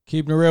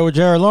Keeping it real with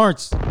Jared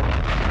Lawrence. That's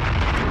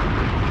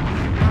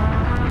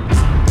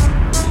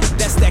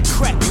that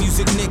crack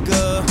music,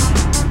 nigga.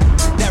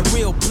 That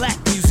real black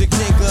music,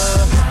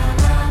 nigga.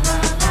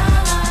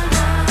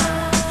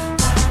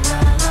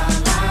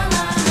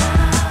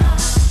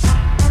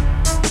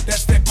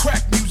 That's that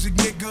crack music,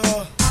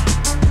 nigga.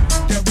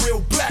 That real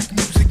black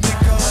music,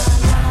 nigga.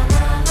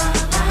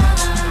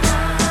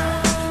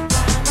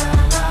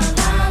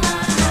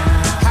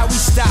 How we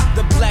stop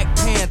the Black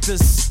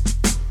Panthers?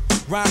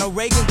 Ronald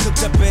Reagan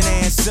cooked up an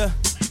answer.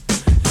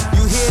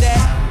 You hear that?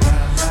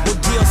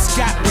 What Gil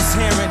Scott was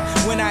hearing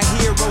when our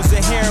heroes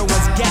and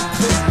heroines got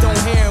hooked on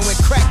heroin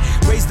crack.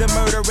 Raised the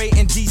murder rate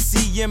in DC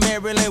and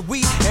Maryland.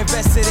 We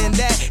invested in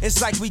that.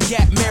 It's like we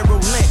got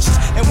Merrill Lynch.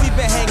 And we've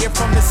been hanging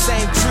from the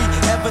same tree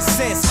ever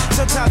since.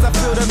 Sometimes I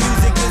feel the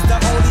music is the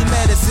only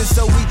medicine.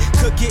 So we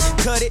cook it,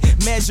 cut it,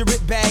 measure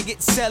it, bag it,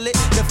 sell it.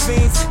 The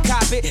fiends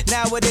cop it.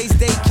 Nowadays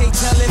they can't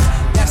tell it.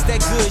 That's that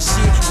good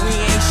shit. We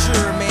ain't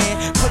sure,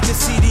 man. Put the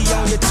CD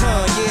on your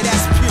tongue. Yeah,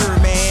 that's pure,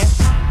 man.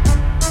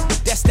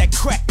 That's that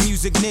crack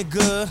music,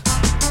 nigga.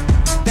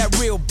 That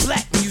real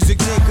black music,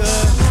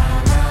 nigga.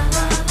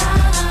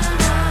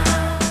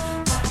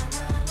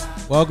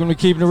 Welcome to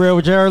Keeping It Real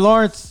with Jared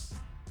Lawrence.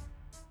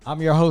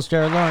 I'm your host,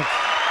 Jared Lawrence.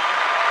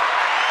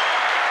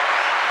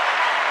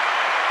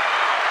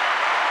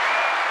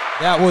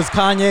 That was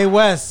Kanye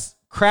West,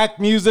 crack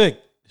music.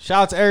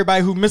 Shout out to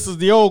everybody who misses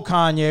the old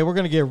Kanye. We're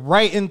going to get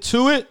right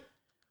into it.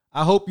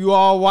 I hope you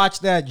all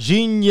watched that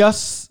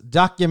Genius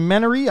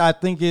documentary. I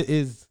think it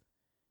is,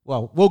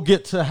 well, we'll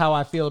get to how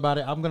I feel about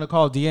it. I'm going to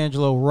call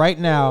D'Angelo right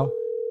now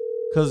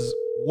because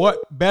what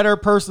better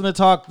person to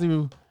talk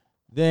to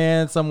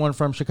than someone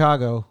from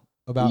Chicago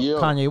about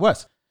Kanye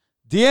West.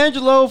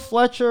 D'Angelo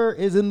Fletcher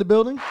is in the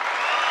building.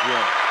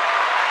 Yeah.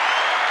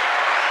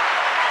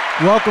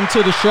 Welcome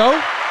to the show.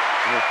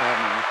 What's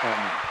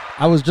happening?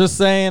 I was just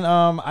saying,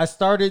 I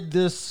started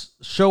this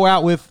show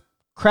out with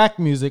crack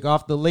music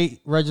off the Late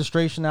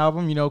Registration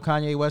album, you know,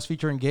 Kanye West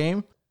featuring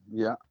Game.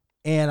 Yeah.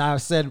 And I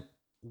said,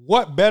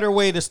 what better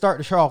way to start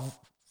the show off?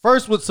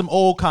 First with some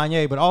old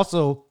Kanye, but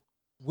also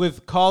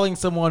with calling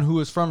someone who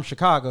is from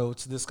Chicago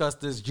to discuss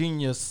this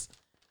Genius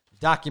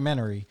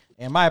documentary.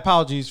 And my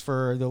apologies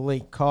for the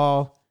late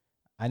call.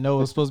 I know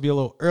it was supposed to be a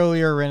little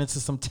earlier, ran into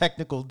some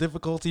technical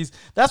difficulties.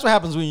 That's what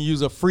happens when you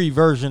use a free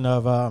version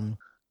of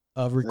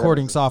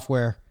recording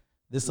software.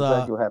 This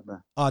exactly what happened.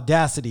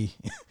 Audacity.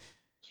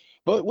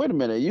 But wait a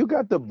minute, you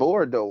got the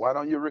board though. Why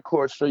don't you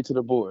record straight to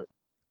the board?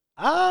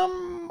 I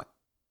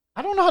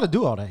don't know how to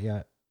do all that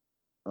yet.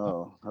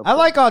 Oh, okay. I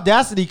like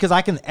Audacity because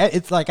I can.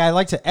 It's like I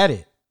like to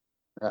edit.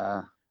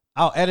 Uh,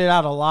 I'll edit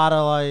out a lot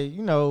of like,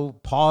 you know,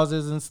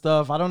 pauses and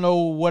stuff. I don't know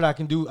what I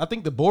can do. I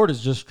think the board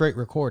is just straight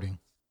recording.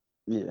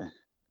 Yeah.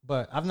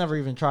 But I've never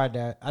even tried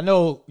that. I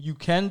know you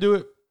can do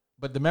it,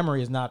 but the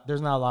memory is not,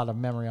 there's not a lot of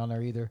memory on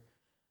there either.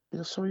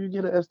 Yeah, so you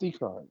get an SD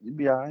card. You'll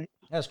be all right.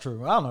 That's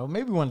true. I don't know.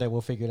 Maybe one day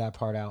we'll figure that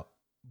part out.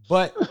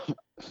 But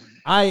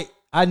I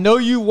know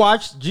you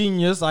watched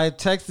Genius. I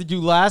texted you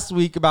last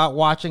week about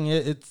watching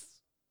it.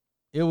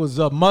 It was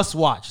a must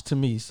watch to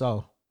me.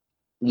 So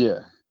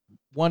yeah.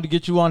 Wanted to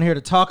get you on here to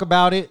talk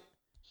about it,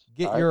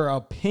 get All right. your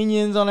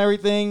opinions on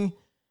everything.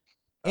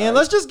 And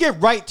let's just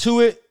get right to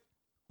it.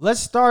 Let's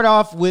start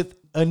off with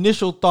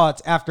initial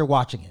thoughts after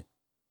watching it.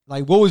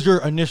 Like, what was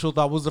your initial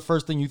thought? What was the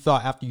first thing you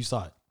thought after you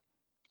saw it?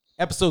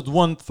 Episodes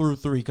 1 through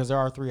 3, because there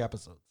are 3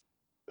 episodes.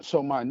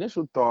 So my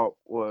initial thought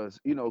was,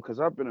 you know, because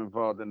I've been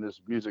involved in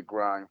this music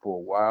grind for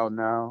a while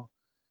now,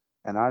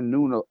 and I've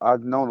known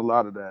a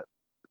lot of that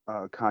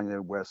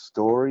Kanye West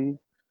story.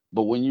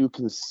 But when you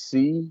can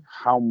see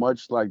how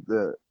much like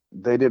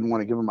they didn't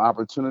want to give him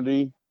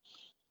opportunity,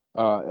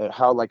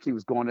 how like he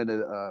was going into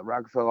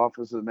Rockefeller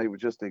office and they were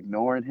just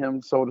ignoring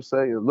him, so to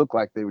say. It looked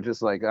like they were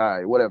just like, all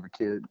right, whatever,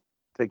 kid,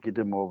 take your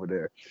demo over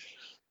there.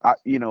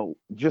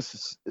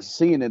 Just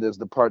seeing it as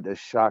the part that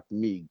shocked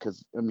me,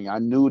 because I mean I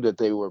knew that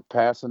they were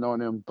passing on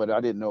him, but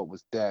I didn't know it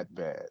was that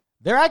bad.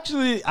 They're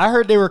actually, I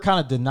heard they were kind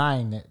of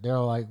denying it. They're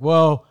like,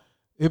 well,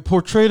 it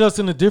portrayed us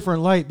in a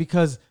different light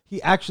because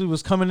he actually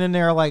was coming in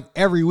there like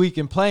every week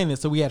and playing it.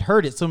 So we had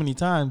heard it so many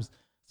times.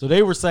 So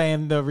they were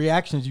saying the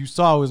reactions you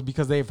saw was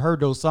because they've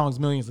heard those songs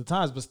millions of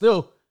times. But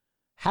still,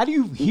 how do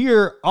you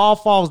hear All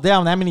Falls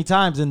Down that many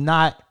times and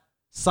not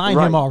sign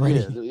him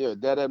already? Yeah,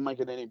 that doesn't make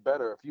it any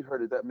better. If you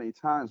heard it that many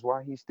times,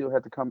 why he still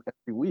had to come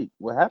every week?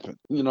 What happened?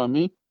 You know what I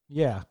mean?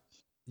 Yeah.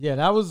 Yeah,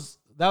 that was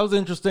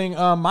interesting.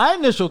 My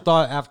initial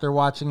thought after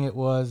watching it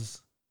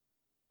was,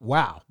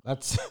 wow,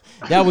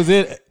 that was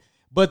it.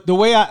 But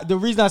the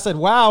reason I said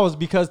wow is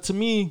because to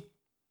me,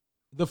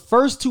 the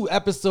first 2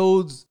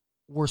 episodes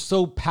were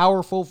so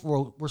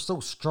powerful, were so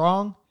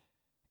strong.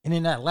 And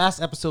then that last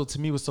episode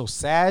to me was so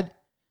sad.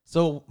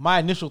 So my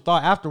initial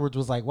thought afterwards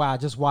was like, wow, I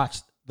just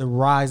watched the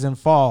rise and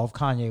fall of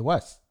Kanye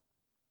West.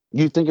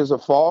 You think it's a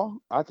fall?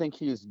 I think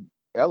he's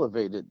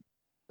elevated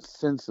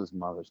since his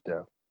mother's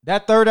death.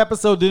 That 3rd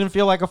episode didn't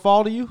feel like a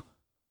fall to you?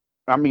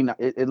 I mean,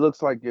 it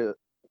looks like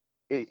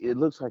it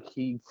looks like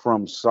he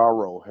from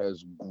sorrow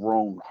has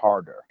grown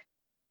harder.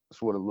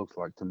 That's what it looks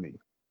like to me.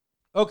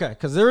 Okay,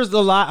 because there's a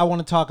lot I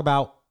want to talk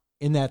about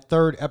in that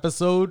third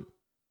episode.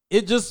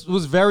 It just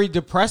was very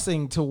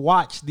depressing to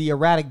watch the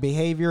erratic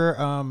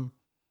behavior.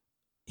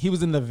 He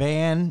was in the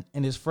van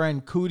and his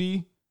friend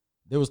Cootie.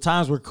 There was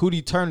times where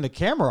Cootie turned the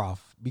camera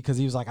off because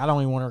he was like, I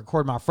don't even want to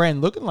record my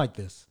friend looking like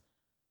this.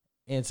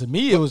 And to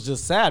me, it was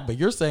just sad. But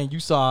you're saying you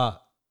saw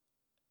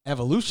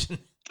evolution.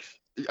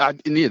 I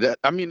need that.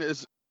 I mean,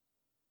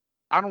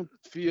 I don't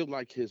feel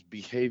like his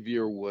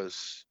behavior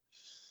was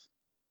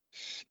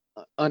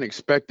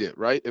unexpected,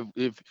 right?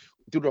 If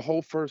through the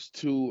whole first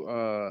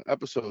two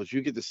episodes,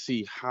 you get to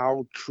see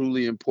how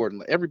truly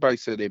important. Like, everybody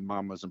said their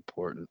mama's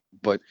important,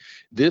 but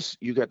this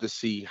you got to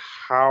see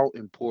how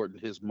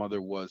important his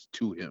mother was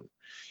to him.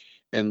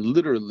 And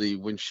literally,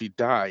 when she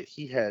died,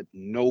 he had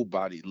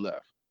nobody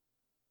left,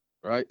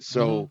 right?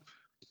 So,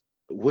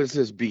 was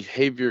his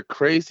behavior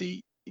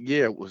crazy?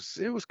 Yeah, it was.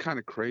 It was kind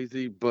of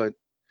crazy, but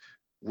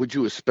would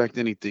you expect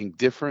anything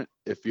different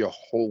if your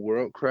whole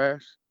world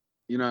crashed?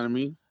 You know what I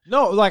mean?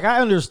 No, like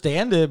I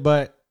understand it,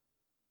 but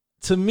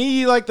to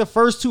me, like the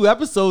first two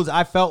episodes,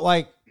 I felt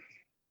like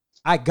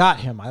I got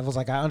him. I was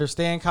like, I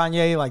understand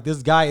Kanye. Like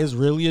this guy is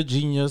really a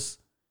genius.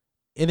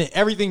 And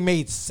everything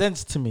made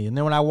sense to me. And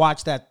then when I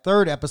watched that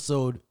third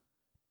episode,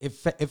 it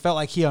felt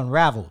like he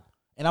unraveled.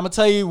 And I'm going to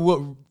tell you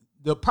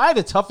what,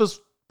 probably the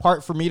toughest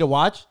part for me to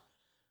watch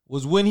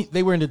was when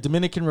they were in the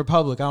Dominican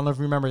Republic. I don't know if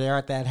you remember, they were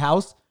at that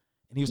house.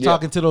 And he was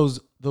talking to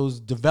those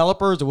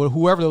developers or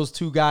whoever those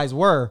two guys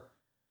were.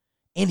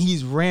 And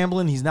he's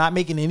rambling. He's not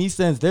making any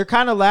sense. They're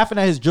kind of laughing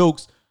at his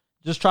jokes,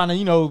 just trying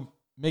to,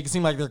 make it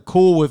seem like they're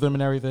cool with him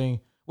and everything,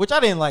 which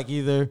I didn't like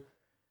either.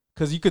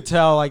 Because you could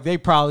tell, like, they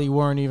probably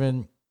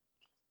the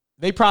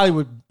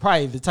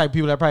type of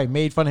people that probably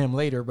made fun of him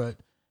later, but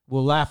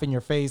will laugh in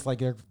your face like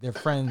they're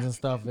friends and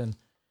stuff. And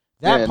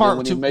that part,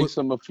 when he makes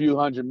them a few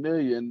 $100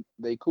 million,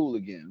 they cool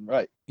again,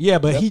 right? Yeah,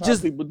 but That's how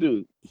people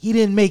do. He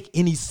didn't make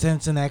any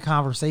sense in that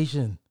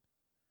conversation.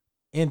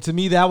 And to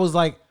me, that was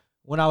like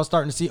when I was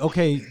starting to see,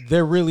 okay,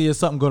 there really is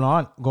something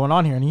going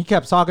on here. And he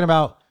kept talking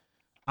about,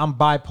 I'm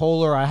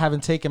bipolar. I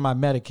haven't taken my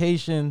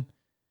medication,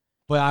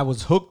 but I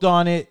was hooked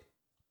on it.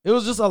 It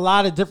was just a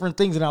lot of different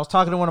things. And I was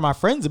talking to one of my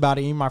friends about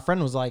it. And my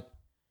friend was like,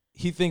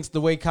 he thinks the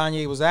way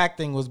Kanye was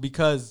acting was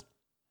because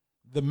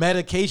the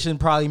medication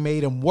probably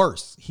made him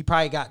worse. He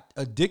probably got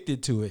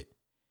addicted to it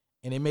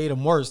and it made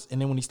him worse. And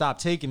then when he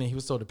stopped taking it, he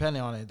was so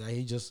dependent on it that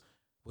he just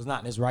was not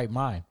in his right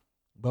mind.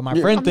 But my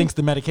friend thinks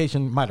the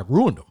medication might have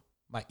ruined him.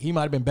 Like he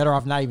might have been better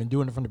off not even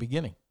doing it from the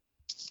beginning.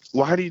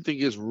 Why do you think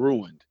it's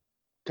ruined?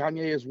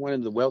 Kanye is one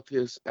of the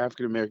wealthiest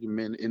African-American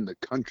men in the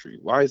country.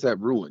 Why is that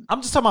ruined?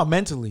 I'm just talking about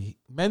mentally.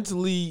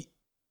 Mentally,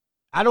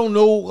 I don't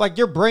know. Like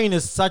your brain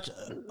is such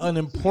an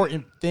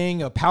important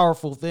thing, a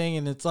powerful thing.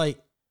 And it's like,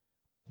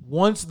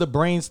 once the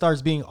brain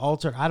starts being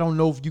altered, I don't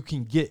know if you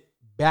can get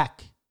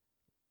back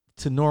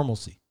to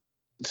normalcy.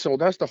 So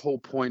that's the whole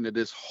point of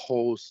this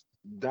whole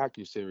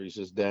docuseries,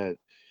 is that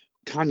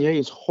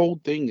Kanye's whole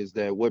thing is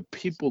that what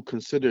people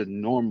consider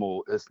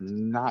normal is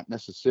not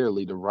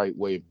necessarily the right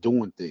way of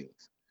doing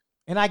things.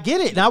 And I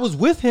get it. And I was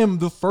with him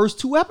the first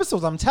two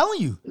episodes. I'm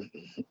telling you,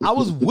 I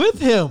was with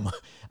him.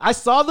 I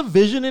saw the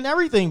vision and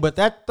everything. But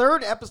that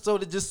third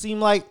episode, it just seemed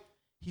like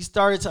he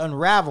started to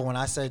unravel. And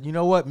I said, you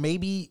know what?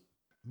 Maybe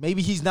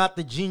he's not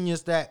the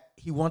genius that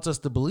he wants us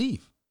to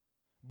believe.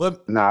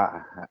 But nah,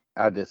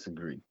 I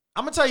disagree.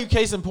 I'm going to tell you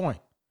case in point.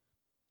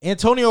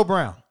 Antonio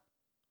Brown.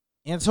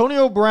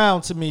 Antonio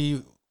Brown, to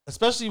me,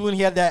 especially when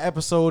he had that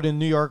episode in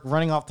New York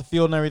running off the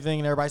field and everything,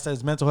 and everybody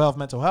says mental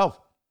health.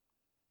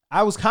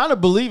 I was kind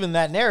of believing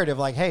that narrative,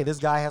 like, hey, this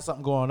guy has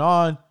something going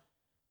on,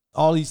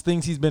 all these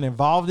things he's been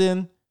involved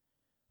in.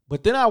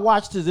 But then I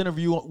watched his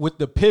interview with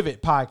the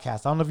Pivot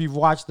podcast. I don't know if you've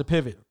watched the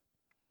Pivot.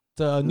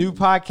 It's a new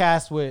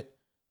podcast with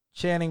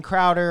Channing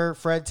Crowder,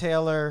 Fred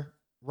Taylor,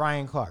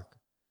 Ryan Clark.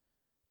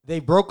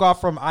 They broke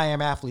off from I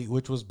Am Athlete,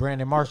 which was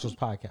Brandon Marshall's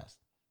podcast.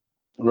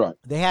 Right.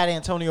 They had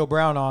Antonio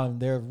Brown on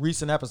their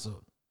recent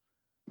episode.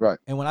 Right.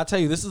 And when I tell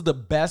you, this is the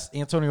best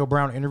Antonio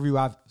Brown interview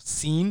I've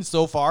seen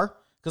so far,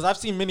 because I've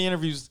seen many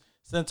interviews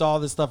since all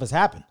this stuff has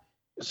happened.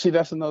 See,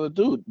 that's another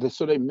dude.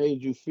 So they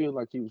made you feel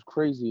like he was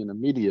crazy in the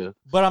media.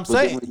 But I'm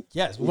saying,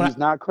 yes. He's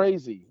not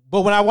crazy.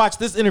 But when I watched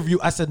this interview,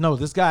 I said, no,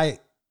 this guy,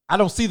 I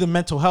don't see the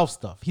mental health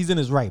stuff. He's in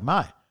his right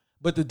mind.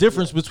 But the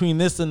difference between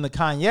this and the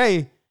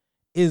Kanye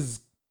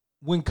is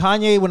when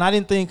I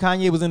didn't think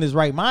Kanye was in his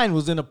right mind,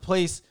 was in a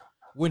place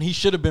when he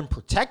should have been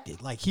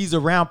protected. Like he's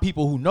around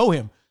people who know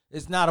him.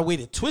 It's not a way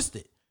to twist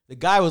it. The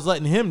guy was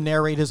letting him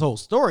narrate his whole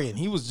story and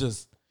he was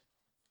just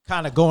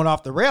kind of going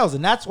off the rails.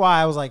 And that's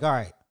why I was like, all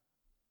right,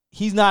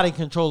 he's not in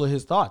control of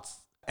his thoughts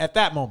at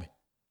that moment.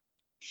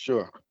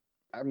 Sure.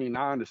 I mean,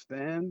 I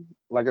understand.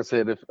 Like I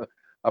said, if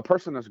a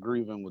person that's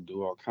grieving would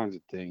do all kinds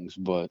of things,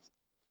 but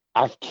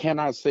I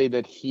cannot say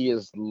that he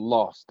has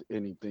lost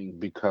anything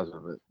because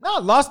of it.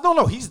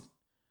 No. He's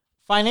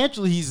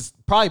financially, he's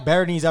probably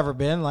better than he's ever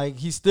been. Like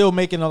he's still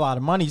making a lot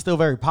of money. He's still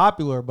very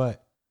popular,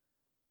 but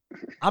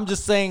I'm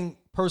just saying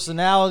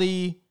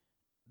personality,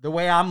 the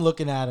way I'm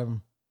looking at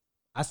him,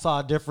 I saw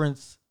a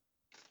difference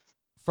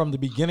from the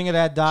beginning of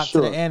that doc to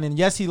Sure. the end. And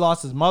yes, he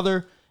lost his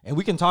mother, and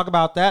we can talk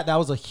about that. That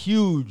was a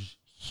huge,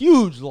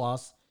 huge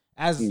loss,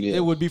 as Yeah. it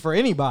would be for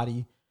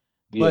anybody.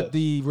 Yeah. But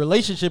the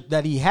relationship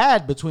that he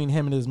had between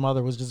him and his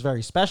mother was just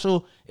very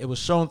special. It was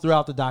shown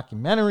throughout the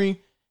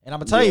documentary. And I'm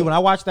going to tell you, when I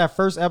watched that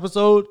first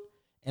episode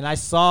and I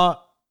saw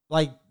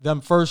like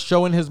them first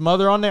showing his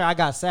mother on there, I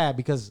got sad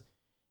because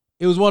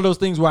it was one of those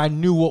things where I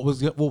knew what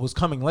was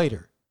coming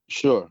later.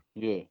 Sure.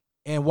 Yeah.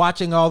 And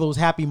watching all those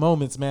happy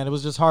moments, man, it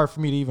was just hard for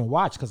me to even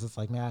watch because it's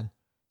like, man,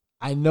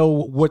 I know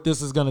what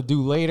this is going to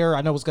do later.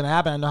 I know what's going to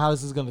happen. I know how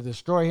this is going to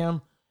destroy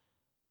him.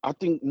 I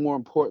think more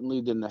importantly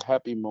than the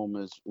happy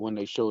moments when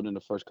they showed in the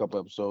first couple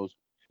episodes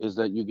is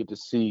that you get to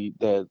see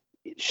that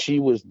she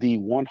was the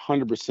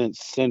 100%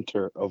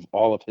 center of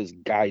all of his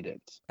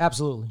guidance.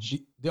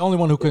 Absolutely. The only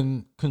one who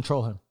can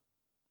control him.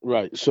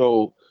 Right.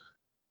 So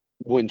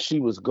when she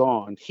was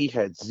gone, he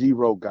had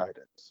zero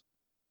guidance.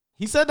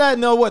 He said that in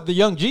the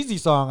Young Jeezy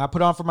song I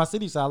put on for my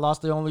city, so I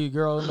lost the only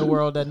girl in the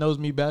world that knows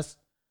me best.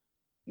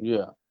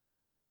 Yeah.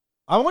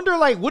 I wonder,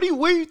 like, where do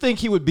you think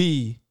he would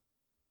be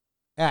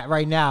at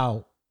right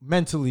now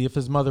mentally if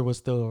his mother was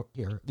still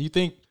here? Do you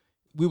think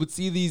we would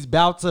see these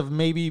bouts of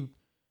maybe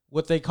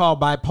what they call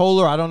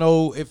bipolar? I don't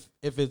know if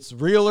it's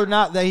real or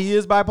not that he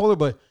is bipolar,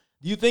 but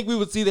do you think we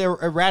would see the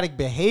erratic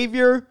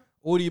behavior,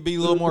 or would he be a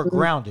little more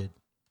grounded?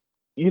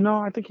 You know,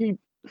 I think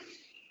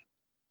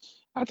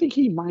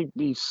he might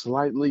be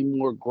slightly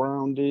more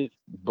grounded,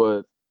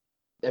 but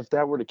if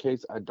that were the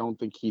case, I don't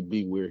think he'd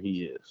be where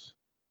he is.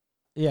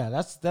 Yeah,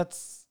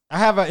 that's. I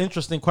have an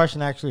interesting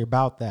question actually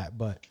about that,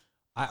 but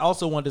I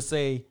also want to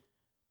say,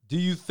 do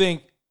you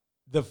think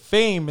the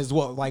fame is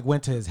what like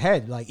went to his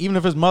head? Like, even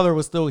if his mother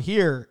was still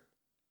here,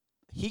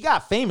 he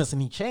got famous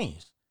and he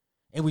changed,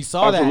 and we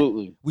saw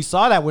Absolutely. that. We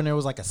saw that when there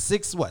was like a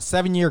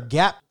 7 year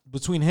gap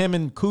between him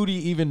and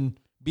Cootie even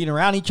being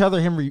around each other,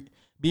 him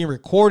being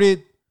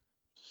recorded.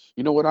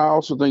 You know what? I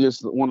also think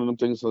it's one of them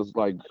things that's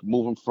like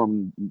moving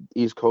from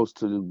East Coast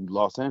to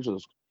Los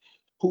Angeles.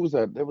 Who was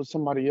that? There was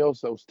somebody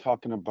else that was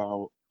talking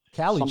about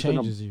Cali something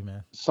changes you,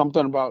 man.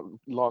 something about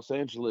Los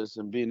Angeles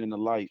and being in the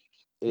light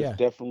is Yeah.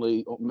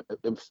 definitely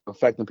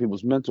affecting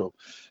people's mental.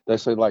 They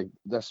say like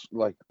that's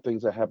like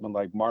things that happen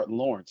like Martin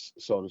Lawrence,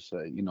 so to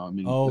say. You know, I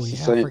mean, Oh it's the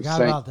yeah, I same, forgot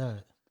same, about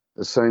that.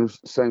 the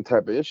same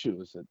type of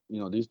issues. That you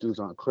know, these dudes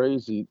aren't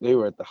crazy. They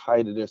were at the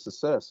height of their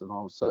success, and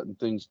all of a sudden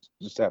things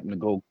just happen to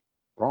go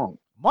wrong.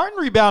 Martin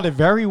rebounded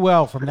very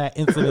well from that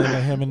incident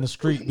of him in the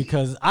street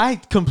because I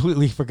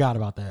completely forgot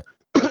about that.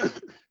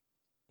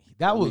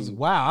 That was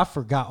wow. I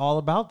forgot all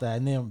about that.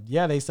 And then,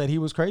 yeah, they said he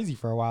was crazy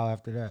for a while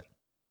after that.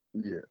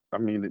 Yeah, I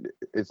mean,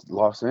 it's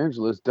Los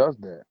Angeles does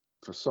that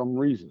for some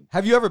reason.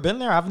 Have you ever been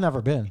there? I've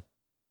never been.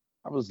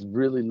 I was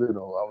really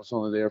little. I was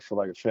only there for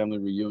like a family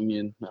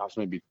reunion. I was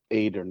maybe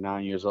 8 or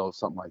 9 years old,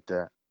 something like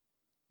that.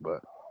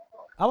 But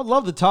I would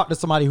love to talk to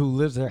somebody who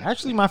lives there.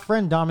 Actually, my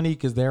friend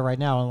Dominique is there right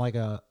now on like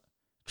a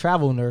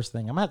travel nurse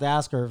thing. I'm gonna have to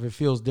ask her if it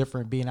feels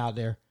different being out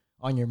there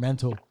on your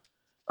mental.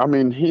 I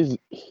mean,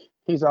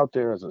 he's out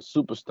there as a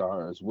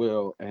superstar as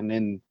well, and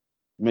then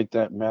make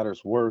that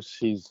matters worse,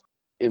 he's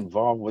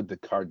involved with the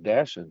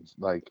Kardashians.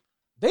 Like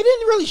They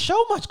didn't really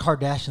show much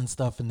Kardashian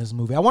stuff in this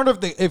movie. I wonder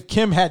if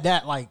Kim had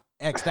that like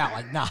X'd out.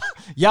 Like, nah,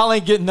 y'all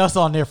ain't getting us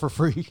on there for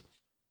free.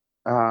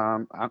 I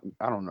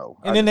don't know.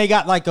 And then they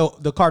got like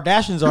the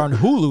Kardashians are on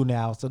Hulu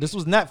now, so this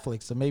was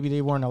Netflix, so maybe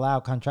they weren't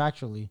allowed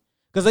contractually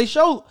because they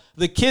show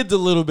the kids a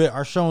little bit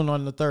are shown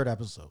on the third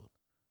episode.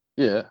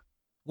 Yeah,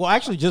 Well,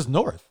 actually, just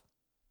North.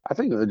 I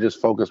think they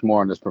just focus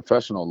more on his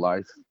professional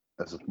life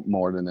as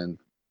more than in,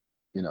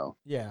 you know.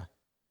 Yeah,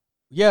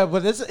 yeah,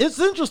 but it's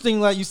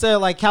interesting, like you said,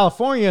 like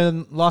California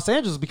and Los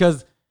Angeles,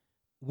 because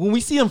when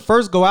we see him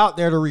first go out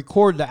there to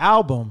record the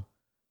album,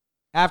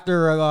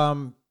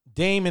 after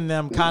Dame and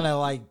them kind of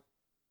like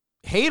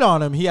hate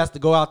on him, he has to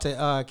go out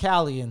to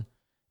Cali and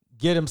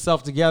get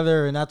himself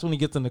together, and that's when he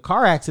gets in the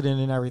car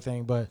accident and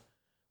everything. But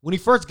when he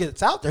first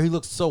gets out there, he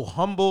looks so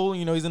humble.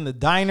 You know, he's in the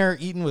diner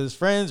eating with his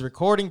friends,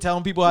 recording,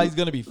 telling people how he's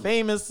going to be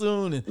famous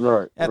soon. And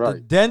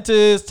the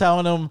dentist,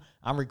 telling him,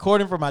 I'm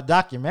recording for my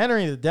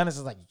documentary. The dentist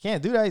is like, you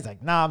can't do that. He's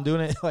like, nah, I'm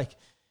doing it. Like,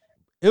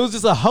 it was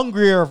just a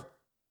hungrier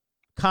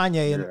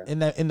Kanye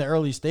in the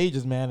early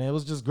stages, man. It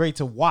was just great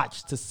to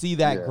watch, to see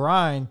that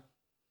grind.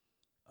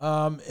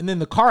 And then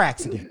the car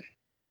accident.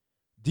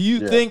 Do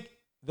you think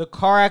the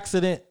car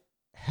accident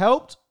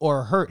helped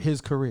or hurt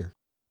his career?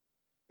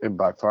 It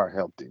by far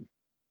helped him.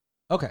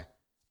 Okay.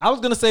 I was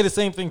going to say the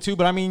same thing too,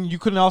 but I mean, you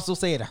couldn't also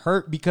say it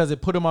hurt because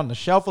it put him on the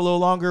shelf a little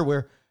longer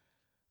where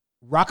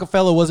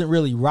Rockefeller wasn't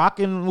really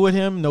rocking with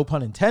him, no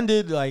pun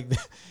intended, like,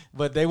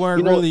 but they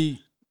weren't really.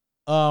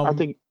 I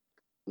think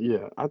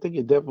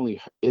it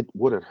definitely,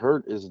 what it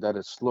hurt is that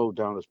it slowed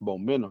down his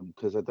momentum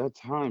because at that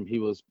time he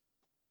was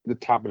the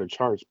top of the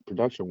charts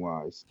production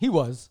wise. He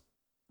was,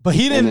 but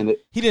he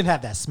didn't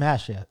have that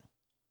smash yet.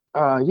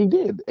 He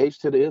did. H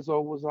to the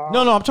Izzo was out. No,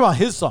 I'm talking about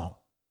his song.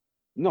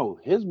 No,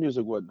 his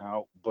music wasn't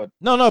out, but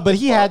but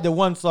he had the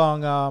one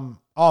song,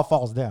 All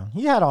Falls Down.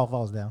 He had All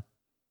Falls Down.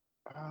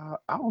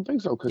 I don't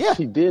think so because Yeah.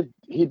 he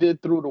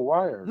did Through the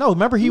Wire. No,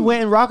 remember he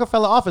went in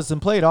Rockefeller office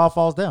and played All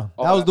Falls Down.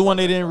 Oh, That was the that's one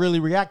right, they that's didn't right. really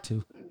react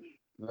to.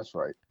 That's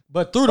right.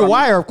 But Through the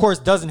Wire, of course,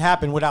 doesn't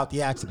happen without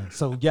the accident.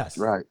 So yes,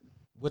 Right.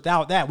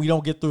 without that, we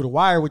don't get Through the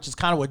Wire, which is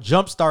kind of what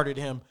jump started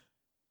him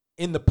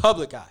in the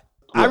public eye.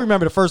 I Yeah.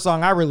 remember the first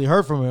song I really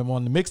heard from him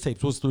on the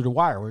mixtapes was Through the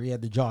Wire, where he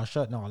had the jaw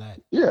shut and all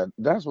that. Yeah,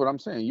 that's what I'm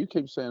saying. You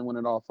keep saying When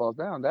It All Falls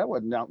Down. That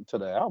wasn't out to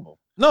the album.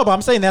 No, but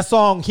I'm saying that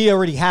song, he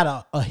already had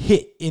a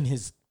hit in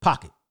his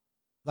pocket.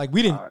 Like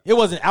we didn't, it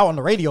wasn't out on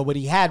the radio, but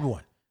he had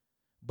one.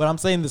 But I'm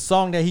saying the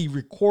song that he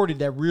recorded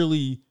that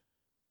really,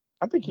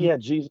 I think he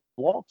had Jesus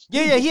Walks.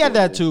 yeah, he had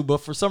that too. But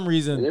for some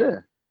reason,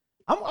 Yeah.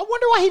 I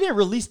wonder why he didn't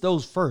release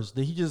those first.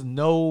 Did he just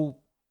know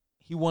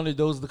he wanted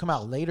those to come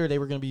out later? They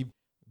were going to be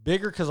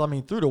bigger because I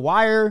mean, Through the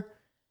Wire,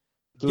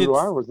 Through the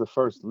Wire was the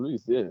first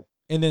release. Yeah.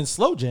 and then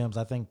Slow Jams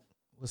I think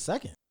was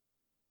second.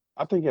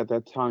 I think at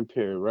that time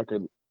period,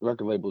 record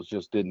labels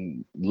just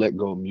didn't let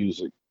go of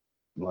music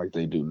like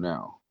they do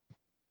now.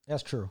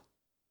 That's true.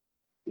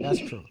 That's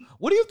true.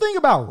 What do you think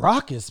about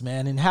Rawkus,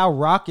 man, and how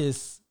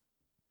Rawkus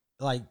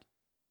like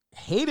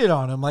hated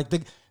on him?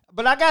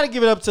 But I got to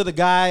give it up to the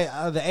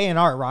guy, the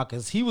A&R at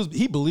Rawkus.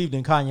 He believed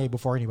in Kanye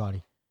before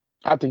anybody.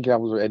 I think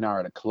that was an R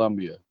at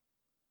Columbia.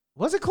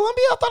 Was it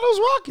Columbia? I thought it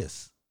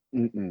was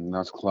Rawkus.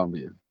 That's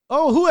Columbia.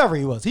 Oh, whoever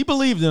he was, he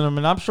believed in him,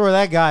 and I'm sure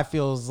that guy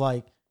feels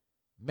like,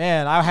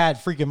 man, I had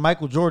freaking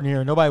Michael Jordan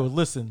here, and nobody would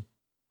listen.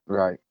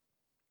 Right.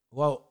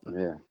 Well,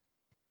 Yeah.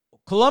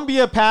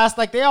 Columbia passed,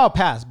 like they all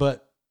passed,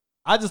 but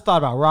I just thought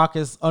about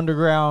Rawkus,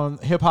 underground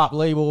hip hop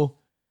label.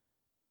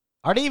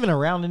 Are they even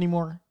around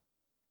anymore?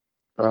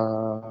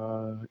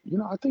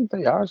 I think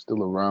they are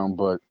still around,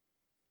 but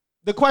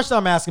The question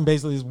I'm asking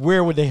basically is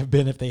where would they have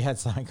been if they had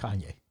signed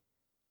Kanye?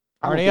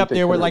 I Are don't they think up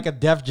there with could've- like a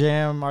Def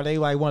Jam? Are they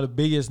like one of the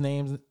biggest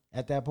names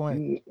at that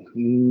point?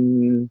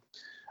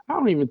 I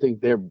don't even think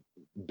their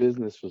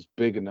business was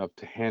big enough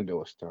to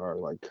handle a star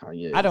like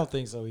Kanye. I don't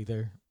think so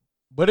either.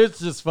 But it's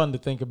just fun to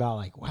think about,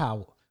 like,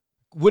 wow,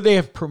 would they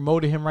have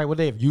promoted him right? Would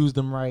they have used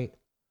him right?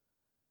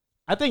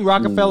 I think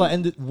Rockefeller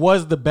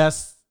was the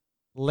best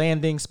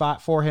landing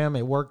spot for him.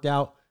 It worked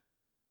out.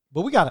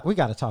 But we got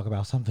to talk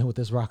about something with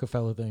this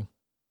Rockefeller thing.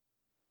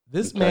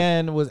 This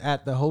man was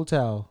at the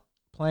hotel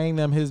playing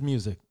them his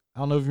music. I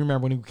don't know if you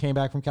remember when he came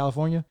back from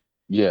California.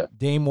 Yeah.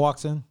 Dame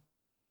walks in.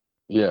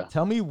 Yeah.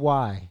 Tell me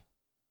why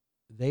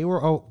they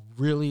were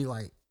really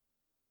like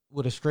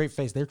with a straight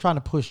face. They're trying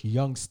to push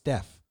young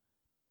Steph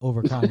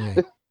over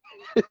Kanye.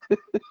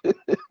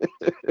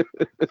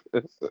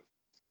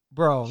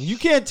 Bro, you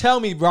can't tell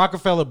me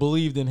Rockefeller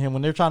believed in him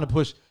when they're trying to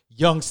push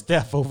young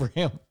Steph over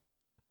him.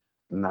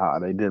 Nah,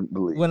 they didn't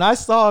believe. When I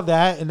saw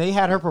that and they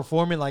had her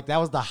performing like that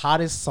was the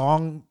hottest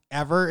song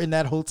ever in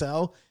that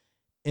hotel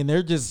and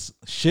they're just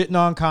shitting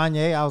on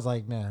Kanye, I was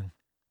like, man,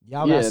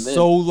 y'all got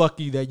so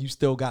lucky that you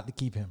still got to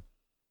keep him.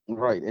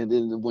 Right. And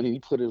then when he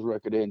put his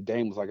record in,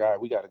 Dame was like, all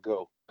right, we got to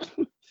go.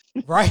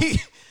 Right?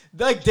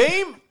 Like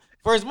Dame,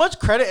 for as much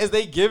credit as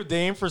they give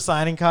Dame for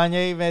signing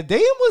Kanye, man,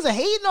 Dame was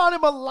hating on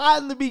him a lot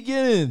in the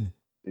beginning.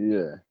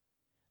 Yeah.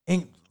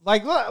 And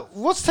like,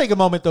 let's take a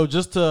moment though,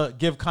 just to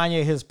give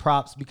Kanye his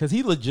props because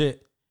he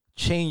legit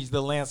changed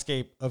the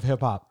landscape of hip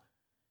hop.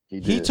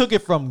 He took it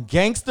from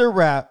gangster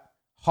rap,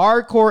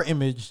 hardcore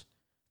image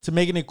to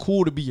making it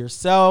cool to be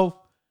yourself,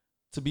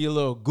 to be a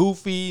little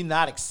goofy,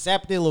 not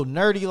accepted, a little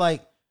nerdy,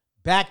 like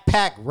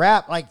backpack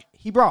rap. Like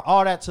he brought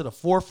all that to the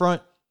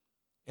forefront.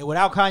 And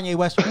without Kanye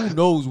West, who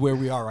knows where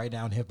we are right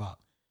now in hip hop?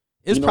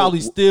 It's probably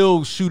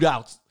still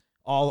shootouts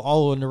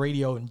all on the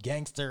radio and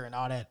gangster and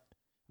all that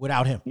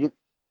without him.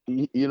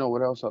 You know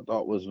what else I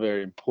thought was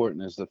very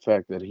important is the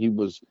fact that he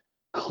was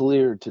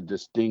clear to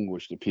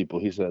distinguish the people.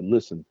 He said,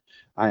 listen,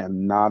 I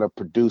am not a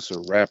producer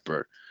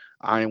rapper.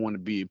 I want to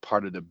be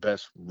part of the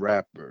best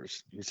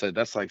rappers. He said,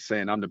 that's like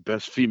saying I'm the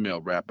best female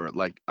rapper.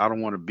 Like, I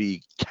don't want to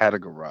be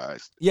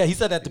categorized. Yeah, he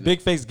said that to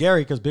Big Face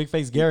Gary because Big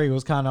Face Gary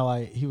was kind of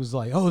like, he was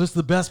like, oh, this is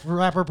the best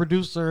rapper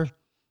producer.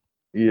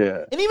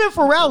 Yeah. And even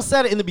Pharrell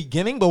said it in the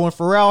beginning, but when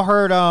Pharrell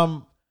heard,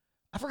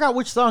 I forgot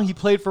which song he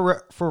played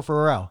for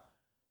Pharrell.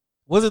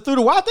 Was it Through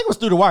the Wire? I think it was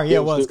Through the Wire. Yeah,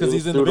 it was because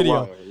he's in the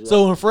video. Yeah.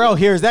 So when Pharrell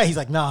hears that, he's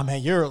like, nah,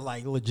 man, you're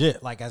like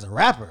legit, like as a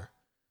rapper.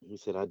 He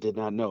said, I did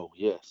not know.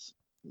 Yes,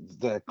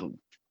 exactly.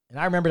 And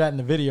I remember that in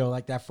the video,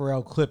 like that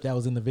Pharrell clip that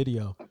was in the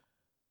video.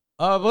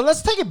 But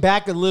let's take it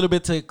back a little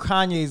bit to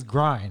Kanye's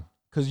grind.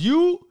 Because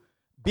you,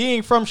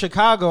 being from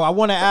Chicago, I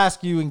want to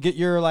ask you and get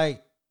your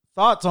like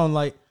thoughts on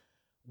like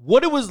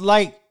what it was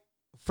like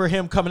for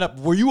him coming up.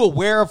 Were you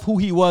aware of who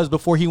he was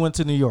before he went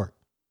to New York?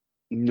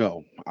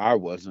 No, I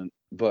wasn't.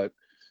 But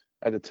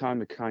at the time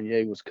that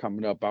Kanye was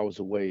coming up, I was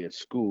away at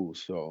school,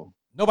 so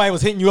nobody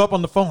was hitting you up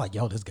on the phone like,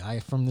 yo, this guy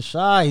from the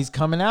Chi, he's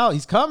coming out.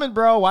 He's coming,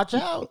 bro. Watch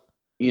out.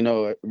 You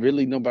know,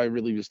 really, nobody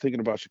really was thinking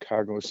about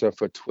Chicago except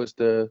for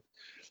Twista.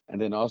 And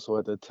then also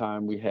at the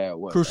time we had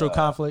Crucial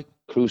Conflict.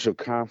 Crucial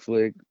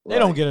Conflict. They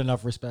don't get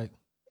enough respect.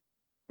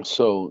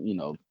 So, you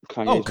know,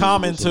 Kanye's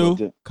Common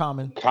too.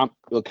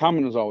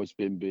 Common has always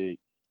been big.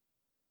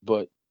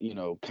 But, you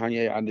know,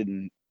 Kanye, I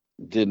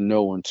didn't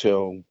know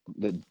until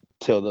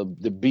till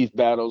the beef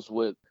battles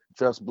with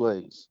Just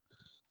Blaze.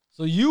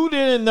 So you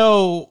didn't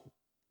know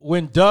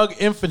when Doug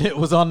Infinite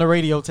was on the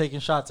radio taking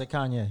shots at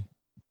Kanye?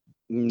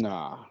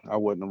 Nah, I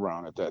wasn't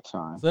around at that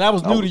time. So that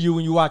was new to you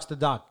when you watched the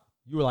doc.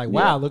 You were like,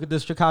 wow, look at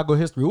this Chicago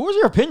history. What was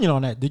your opinion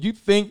on that? Do you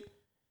think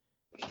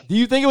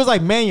it was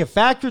like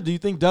manufactured? Do you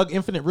think Doug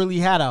Infinite really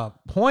had a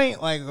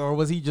point? Like, or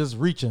was he just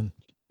reaching?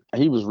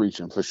 He was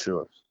reaching for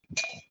sure.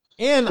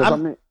 And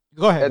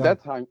go ahead.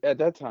 At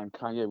that time,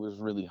 Kanye was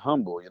really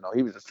humble.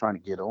 He was just trying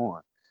to get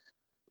on.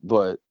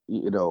 But,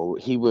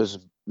 he was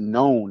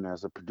known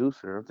as a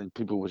producer. I think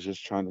people was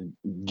just trying to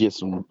get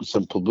some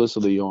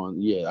publicity on,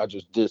 I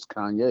just dissed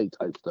Kanye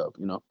type stuff,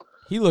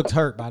 He looked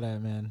hurt by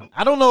that, man.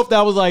 I don't know if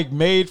that was like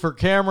made for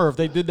camera, or if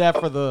they did that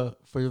for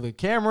the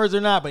cameras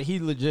or not, but he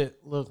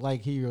legit looked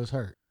like he was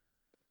hurt.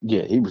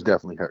 Yeah, he was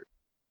definitely hurt.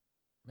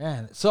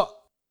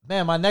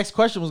 Man, my next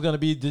question was going to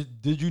be,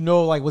 did you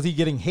know, like, was he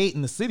getting hate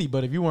in the city?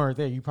 But if you weren't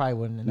there, you probably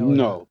wouldn't know.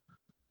 No.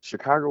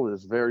 Chicago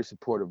is very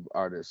supportive of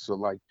artists. So,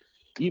 like,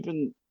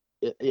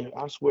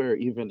 I swear,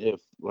 even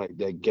if like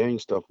that gang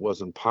stuff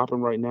wasn't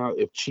popping right now,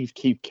 if Chief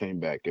Keef came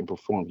back and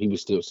performed, he would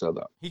still sell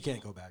out. He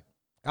can't go back.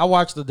 I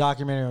watched the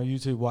documentary on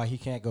YouTube why he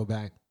can't go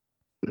back.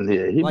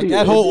 Yeah,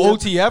 that whole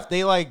OTF,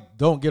 they like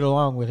don't get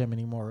along with him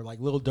anymore. Like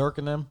Lil Durk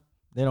and them,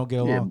 they don't get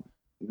along.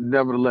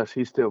 Nevertheless,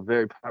 he's still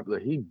very popular.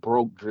 He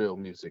broke drill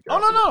music.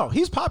 No,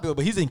 he's popular,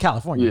 but he's in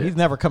California. Yeah. He's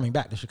never coming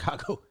back to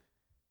Chicago.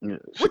 Yeah.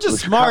 Which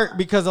is smart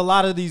because a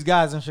lot of these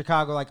guys in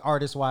Chicago, like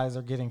artist-wise,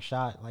 are getting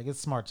shot. Like, it's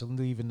smart to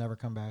leave and never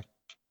come back.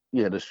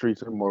 Yeah, the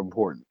streets are more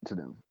important to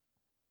them.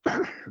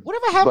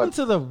 Whatever happened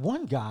to the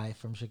one guy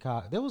from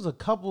Chicago? There was a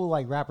couple,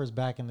 like, rappers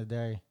back in the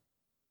day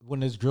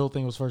when this drill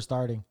thing was first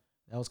starting.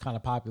 That was kind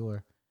of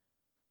popular.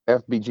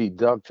 FBG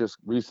Duck just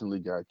recently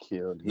got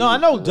killed. I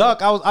know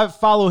Duck. I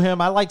follow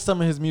him. I like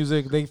some of his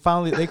music. They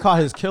caught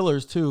his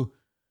killers, too.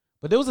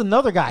 But there was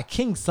another guy,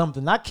 King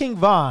something. Not King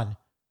Von.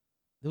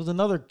 There was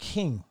another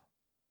King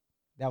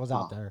that was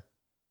out there.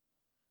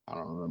 I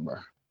don't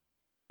remember.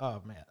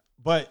 Oh, man.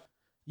 But,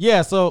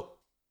 yeah, so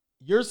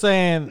you're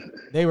saying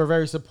they were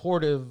very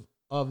supportive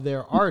of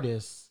their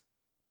artists.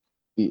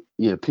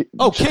 Yeah. King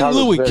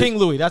Louis. King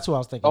Louis. That's who I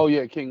was thinking. Oh,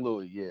 yeah, King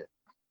Louis, yeah.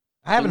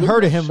 I haven't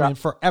heard of him in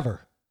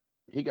forever.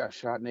 He got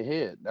shot in the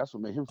head. That's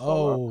what made him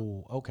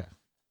fall out. Okay.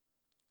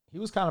 He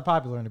was kind of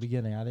popular in the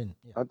beginning. I didn't.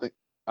 Yeah.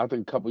 I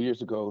think a couple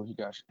years ago he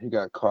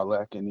got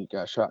carjacked and he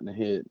got shot in the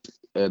head,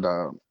 and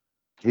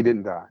he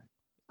didn't die.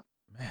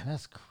 Man,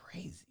 that's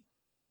crazy.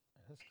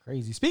 That's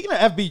crazy. Speaking of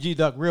FBG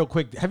Duck, real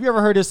quick, have you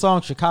ever heard his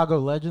song Chicago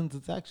Legends?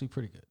 It's actually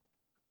pretty good.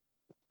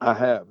 I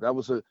have. That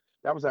was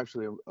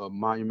actually a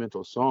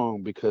monumental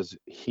song because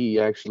he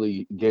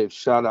actually gave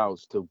shout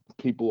outs to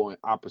people on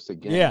opposite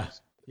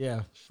gangs.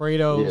 Yeah.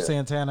 Fredo,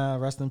 Santana,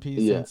 rest in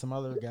peace, and some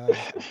other guys.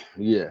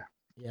 Yeah,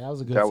 that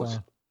was a good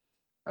song.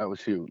 That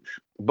was huge.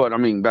 But I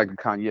mean, back to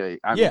Kanye.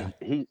 I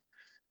mean,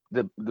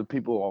 the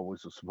people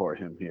always support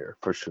him here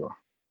for sure.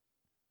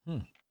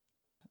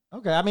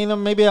 Okay, I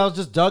mean, maybe I was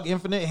just Doug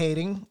Infinite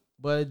hating,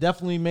 but it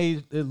definitely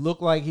made it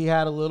look like he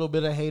had a little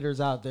bit of haters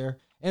out there.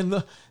 And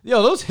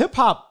those hip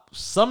hop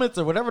summits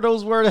or whatever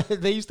those were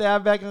that they used to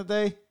have back in the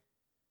day.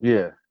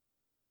 Yeah.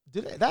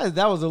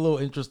 That was a little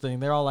interesting.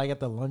 They're all like at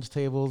the lunch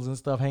tables and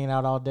stuff, hanging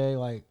out all day.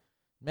 Like,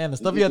 man, the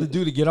stuff you had to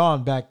do to get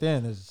on back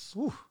then is.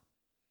 Whew.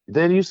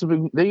 They used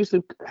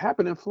to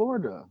happen in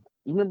Florida.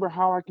 You remember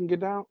How I Can Get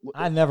Down?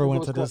 I never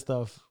went to this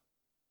stuff.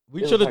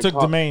 We should have took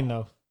Domain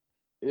though.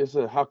 It's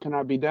How Can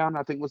I Be Down?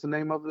 I think was the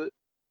name of it.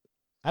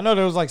 I know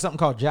there was like something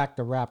called Jack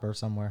the Rapper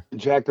somewhere.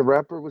 Jack the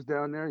Rapper was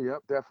down there. Yep,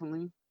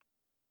 definitely.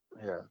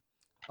 Yeah.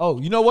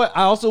 Oh, you know what?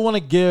 I also want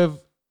to give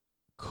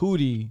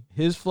Coodie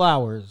his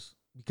flowers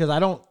because I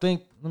don't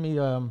think. Let me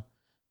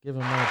give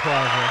him an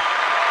applause here.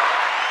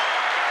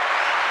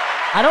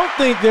 I don't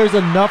think there's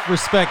enough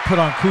respect put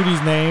on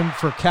Coodie's name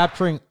for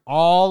capturing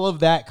all of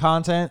that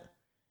content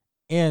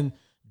and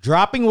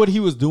dropping what he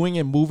was doing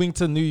and moving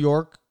to New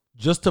York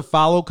just to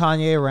follow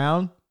Kanye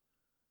around.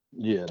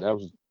 Yeah, that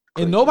was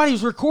crazy. And nobody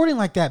was recording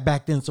like that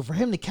back then. So for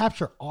him to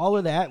capture all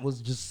of that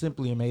was just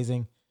simply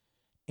amazing.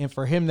 And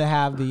for him to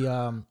have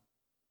the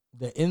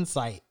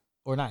insight,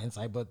 or not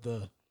insight, but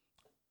the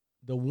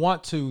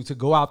want to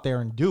go out there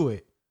and do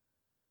it.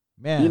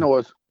 Man. You know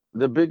what's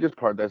the biggest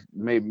part that's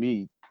made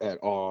me at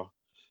awe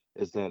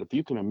is that if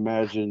you can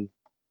imagine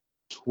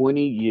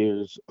 20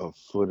 years of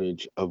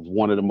footage of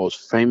one of the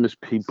most famous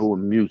people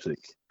in music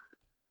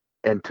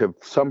and to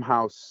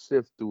somehow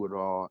sift through it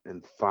all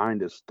and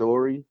find a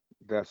story,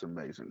 that's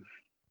amazing.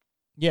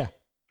 Yeah,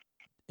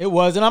 it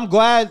was. And I'm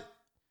glad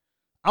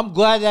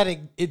that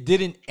it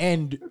didn't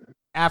end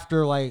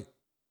after like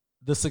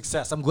the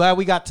success. I'm glad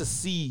we got to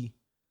see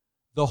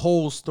the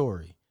whole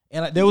story.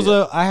 And there was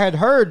I had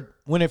heard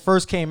when it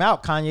first came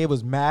out, Kanye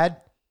was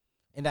mad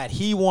and that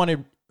he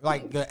wanted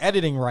like the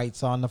editing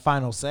rights on the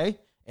final say,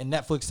 and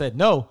Netflix said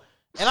no.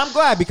 And I'm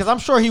glad because I'm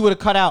sure he would have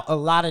cut out a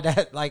lot of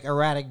that like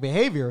erratic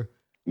behavior.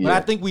 But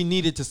I think we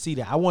needed to see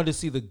that. I wanted to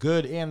see the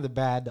good and the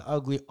bad, the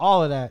ugly,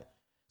 all of that.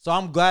 So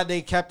I'm glad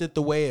they kept it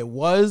the way it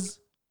was.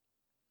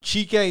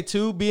 Chike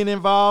too being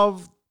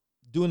involved,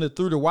 doing the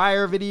Through the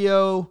Wire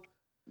video.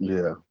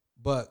 Yeah.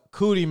 But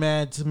Coodie,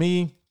 man, to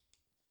me,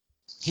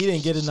 he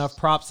didn't get enough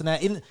props in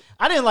that.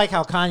 I didn't like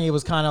how Kanye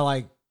was kind of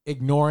like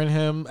ignoring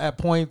him at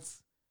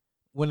points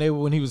when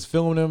he was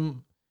filming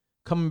him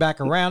coming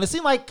back around. It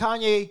seemed like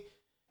Kanye,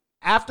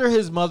 after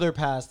his mother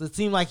passed, it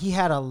seemed like he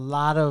had a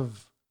lot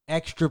of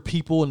extra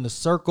people in the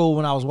circle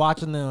when I was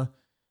watching them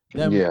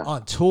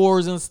on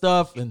tours and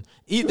stuff. And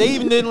they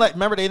even didn't let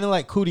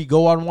Coodie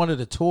go on one of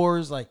the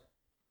tours. Like,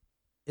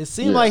 it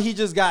seemed like he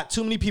just got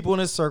too many people in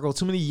his circle,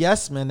 too many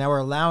yes men that were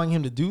allowing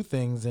him to do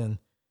things. And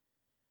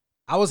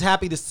I was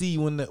happy to see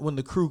when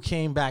the crew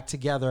came back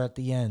together at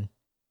the end.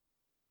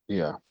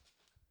 Yeah.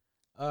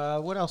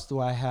 What else do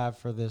I have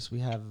for this? We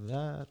have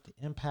the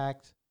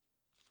impact,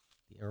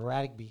 the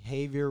erratic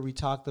behavior we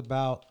talked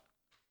about.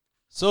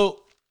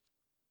 So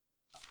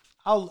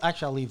I'll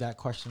leave that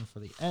question for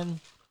the end.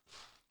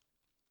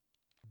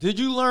 Did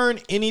you learn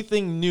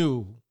anything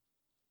new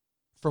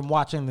from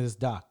watching this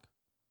doc?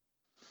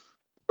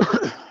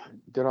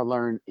 Did I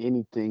learn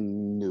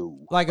anything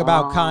new? Like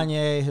about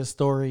Kanye, his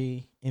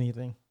story,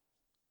 anything?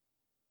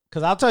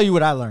 Because I'll tell you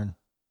what I learned.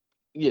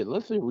 Yeah,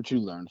 let's see what you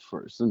learned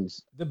first.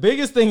 The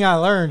biggest thing I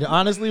learned,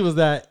 honestly, was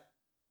that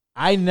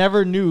I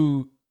never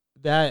knew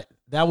that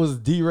was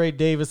DeRay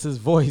Davis's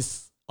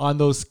voice on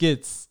those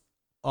skits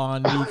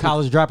on the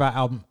College Dropout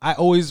album. I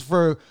always,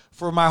 for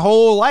my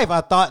whole life,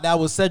 I thought that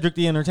was Cedric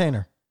the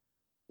Entertainer.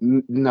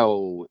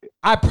 No.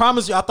 I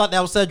promise you, I thought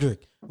that was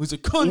Cedric. We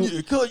said,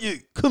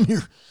 Kanye, come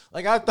here.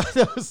 Like, I thought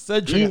that was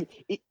Cedric.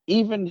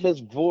 Even his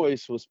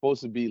voice was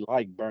supposed to be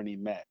like Bernie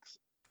Mac.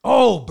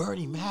 Oh,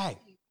 Bernie Mac.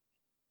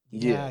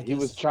 Yeah, he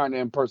was trying to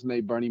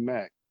impersonate Bernie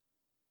Mac.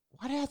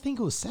 Why did I think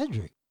it was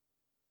Cedric?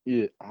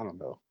 Yeah, I don't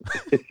know.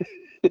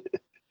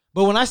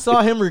 But when I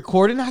saw him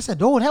recording, I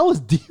said, oh, that was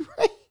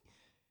D-Ray.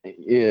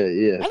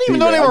 Yeah. I didn't even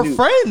know they were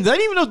friends. I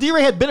didn't even know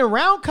D-Ray had been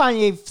around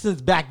Kanye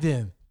since back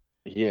then.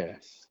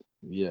 Yes.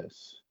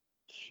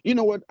 You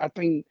know what? I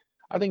think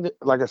that,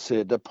 like I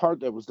said, the part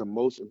that was the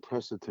most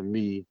impressive to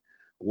me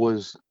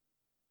was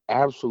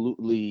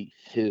absolutely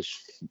his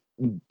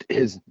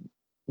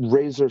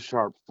razor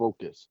sharp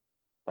focus.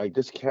 Like,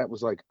 this cat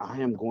was like, I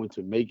am going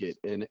to make it.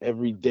 And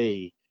every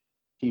day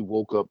he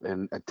woke up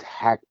and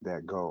attacked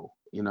that goal.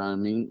 You know what I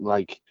mean?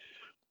 Like,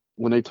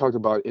 when they talked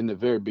about in the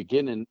very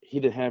beginning, he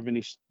didn't have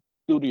any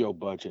studio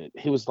budget.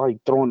 He was like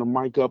throwing the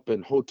mic up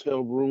in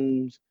hotel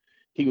rooms.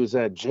 He was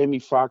at Jamie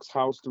Foxx's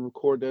house to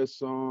record that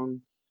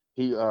song.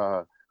 He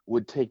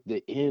would take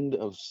the end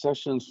of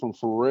sessions from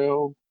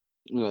Pharrell,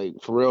 like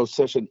Pharrell's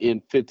session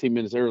in 15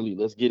 minutes early.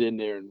 Let's get in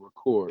there and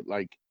record.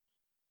 Like,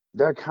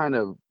 that kind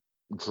of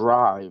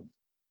drive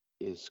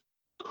is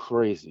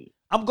crazy.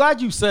 I'm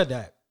glad you said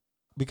that,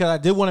 because I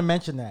did want to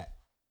mention that.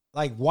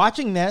 Like,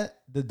 watching the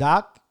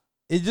doc,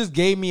 it just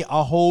gave me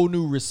a whole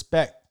new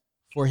respect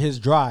for his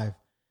drive.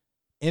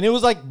 And it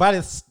was like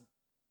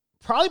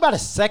probably by the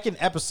second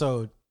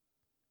episode,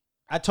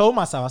 I told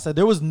myself, I said,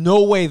 there was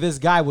no way this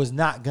guy was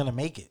not going to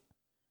make it.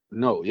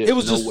 No, yeah, it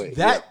was no just way.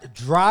 That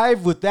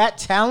drive with that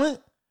talent.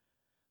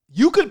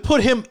 You could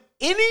put him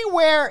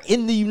anywhere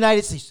in the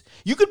United States.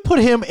 You could put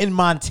him in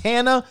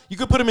Montana. You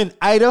could put him in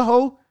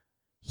Idaho.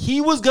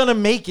 He was going to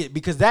make it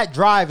because that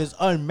drive is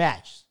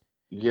unmatched.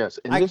 Yes,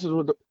 and this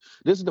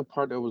is the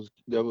part that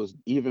was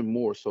even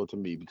more so to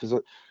me, because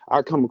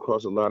I come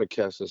across a lot of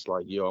cats that's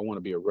like, yo, I want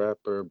to be a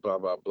rapper, blah,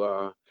 blah,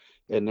 blah,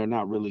 and they're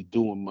not really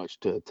doing much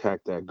to attack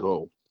that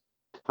goal.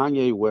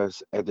 Kanye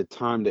West, at the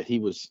time that he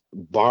was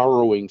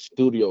borrowing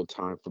studio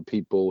time for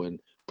people and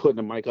putting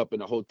the mic up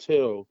in a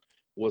hotel,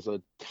 was a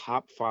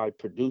top 5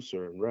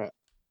 producer in rap.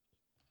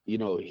 You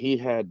know, he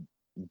had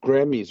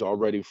Grammys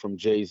already from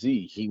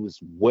Jay-Z. He was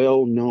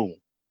well known.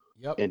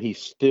 Yep. And he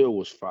still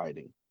was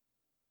fighting.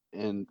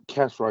 And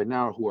cats right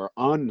now who are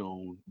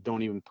unknown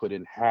don't even put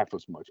in half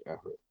as much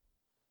effort.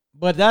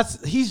 But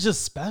he's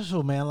just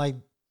special, man. Like,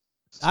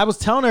 I was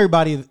telling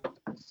everybody,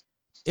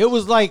 it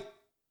was like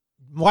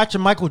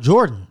watching Michael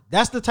Jordan.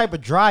 That's the type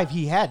of drive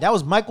he had. That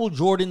was Michael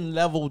Jordan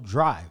level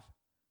drive.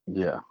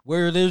 Yeah.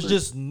 Where there's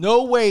just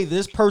no way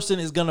this person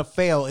is going to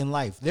fail in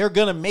life. They're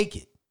going to make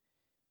it.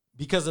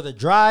 Because of the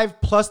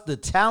drive plus the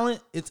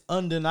talent, it's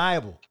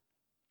undeniable.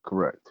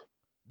 Correct.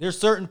 There's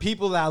certain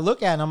people that I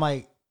look at and I'm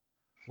like,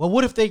 well,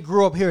 what if they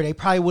grew up here? They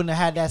probably wouldn't have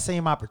had that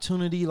same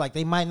opportunity. Like,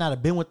 they might not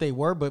have been what they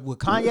were. But with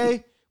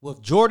Kanye,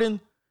 with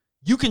Jordan,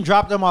 you can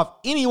drop them off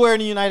anywhere in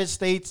the United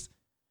States.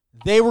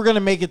 They were going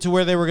to make it to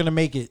where they were going to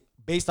make it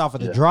based off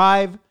of the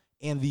drive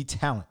and the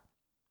talent.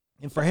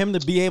 And for him to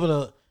be able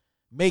to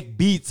make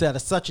beats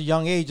at such a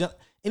young age,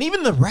 and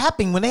even the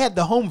rapping, when they had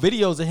the home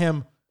videos of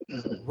him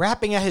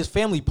rapping at his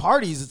family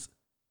parties,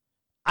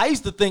 I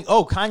used to think,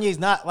 oh, Kanye's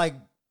not like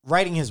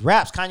writing his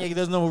raps. Kanye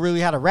doesn't know really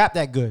how to rap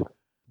that good.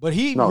 But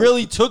he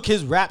really took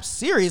his rap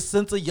serious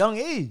since a young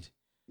age.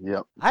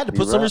 Yep. I had to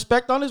put some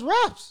respect on his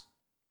raps.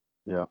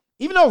 Yeah.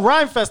 Even though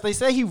Rhymefest, they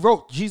say he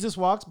wrote Jesus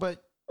Walks,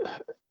 but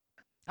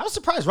I was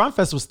surprised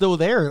Rhymefest was still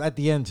there at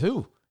the end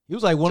too. He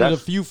was like one of the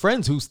few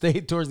friends who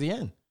stayed towards the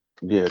end.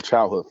 Yeah,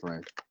 childhood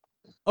friend.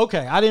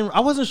 Okay,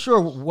 I wasn't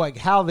sure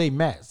how they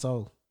met.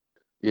 So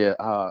yeah,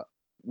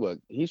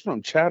 he's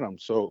from Chatham,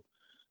 so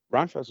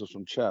Rhymefest was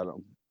from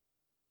Chatham,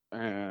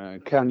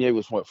 and Kanye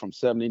was what from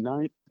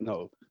 79?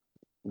 No,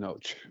 no,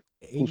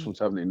 who's from 80,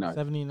 79?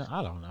 79.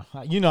 I don't know.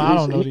 I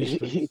don't know these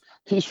streets.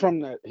 He's from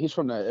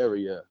that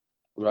area,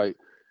 right?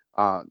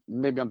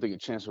 Maybe I'm thinking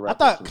Chance the I Rapper's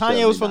thought from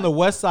Kanye was from the 79.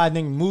 west side and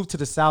then moved to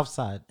the south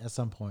side at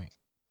some point.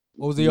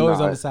 Or was he always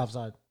on Nah, the south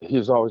side? he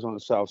was always on the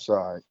South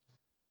Side,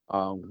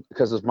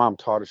 because his mom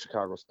taught at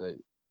Chicago State,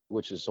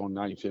 which is on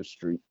 95th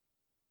Street.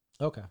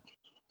 Okay.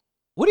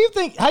 What do you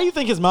think? How do you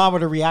think his mom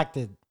would have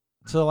reacted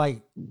to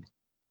like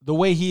the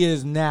way he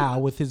is now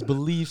with his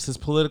beliefs, his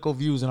political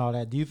views, and all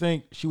that? Do you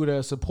think she would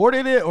have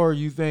supported it, or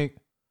you think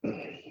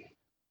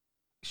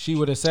she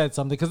would have said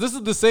something? Because this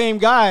is the same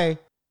guy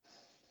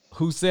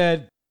who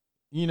said,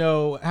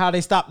 how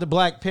they stopped the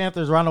Black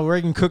Panthers. Ronald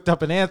Reagan cooked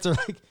up an answer.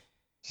 Like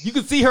you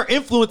could see her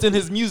influence in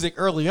his music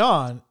early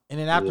on, and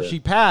then after she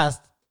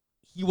passed,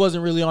 he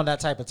wasn't really on that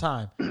type of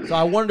time. So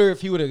I wonder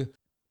if he would have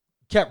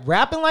kept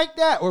rapping like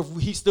that, or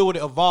if he still would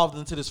have evolved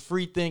into this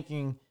free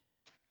thinking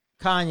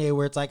Kanye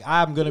where it's like,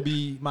 I'm going to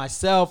be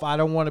myself. I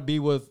don't want to be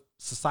what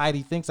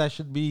society thinks I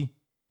should be.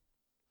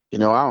 I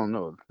don't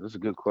know. That's a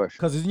good question.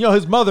 Because,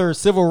 his mother,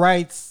 civil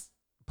rights,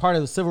 part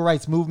of the civil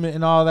rights movement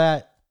and all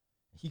that.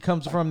 He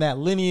comes from that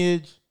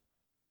lineage.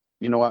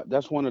 You know what?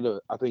 That's one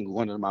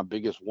of my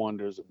biggest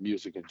wonders of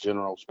music in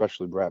general,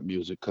 especially rap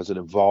music, because it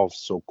evolves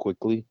so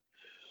quickly.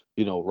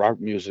 Rock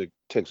music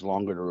takes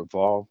longer to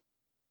evolve,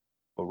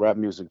 but rap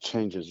music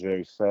changes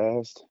very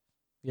fast.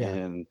 Yeah.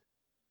 And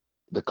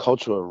the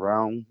culture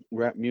around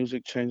rap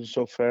music changes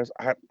so fast.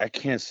 I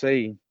can't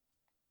say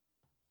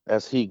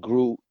as he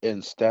grew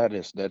in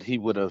status that he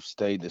would have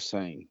stayed the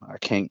same. I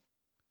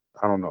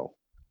don't know.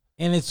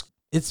 And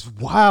it's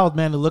wild,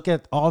 man, to look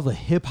at all the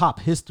hip hop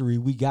history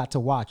we got to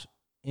watch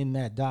in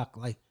that doc.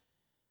 Like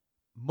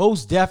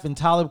Mos Def and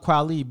Talib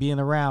Kweli being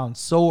around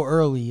so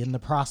early in the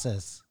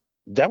process.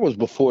 That was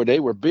before they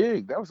were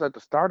big. That was at the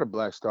start of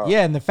Black Star.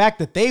 Yeah, and the fact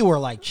that they were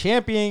like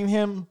championing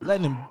him,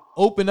 letting him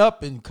open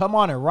up and come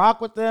on and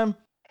rock with them,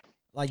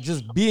 like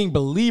just being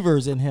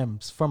believers in him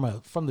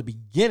from the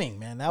beginning,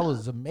 man. That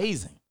was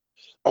amazing.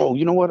 Oh,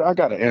 you know what? I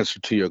got an answer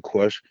to your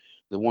question.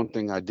 The one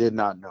thing I did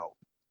not know.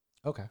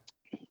 Okay.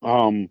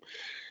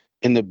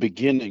 In the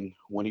beginning,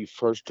 when he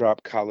first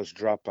dropped College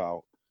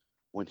Dropout,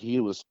 when he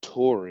was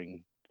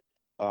touring,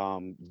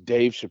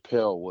 Dave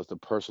Chappelle was the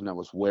person that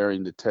was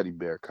wearing the teddy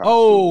bear costume.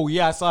 Oh,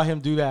 yeah, I saw him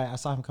do that. I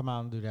saw him come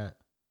out and do that.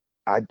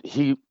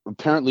 He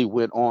apparently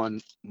went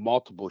on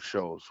multiple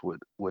shows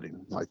with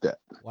him like that.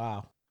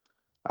 Wow.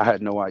 I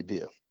had no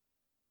idea.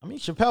 I mean,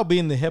 Chappelle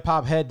being the hip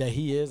hop head that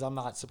he is, I'm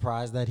not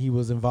surprised that he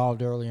was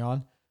involved early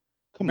on.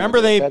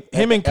 Remember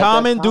him and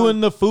Common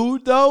doing the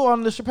food though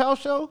on the Chappelle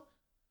show?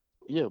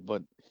 Yeah,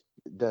 but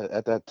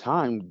at that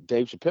time,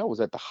 Dave Chappelle was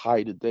at the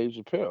height of Dave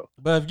Chappelle.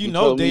 But if you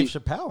know Dave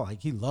Chappelle,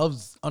 like he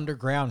loves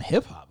underground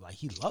hip hop, like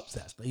he loves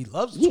that stuff. He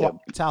loves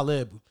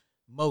Talib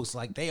most.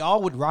 Like they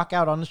all would rock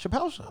out on the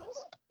Chappelle show.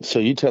 So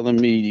you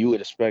telling me you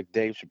would expect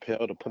Dave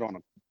Chappelle to put on a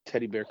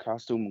teddy bear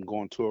costume and go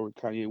on tour with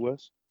Kanye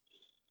West?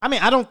 I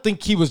mean, I don't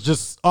think he was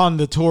just on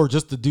the tour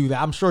just to do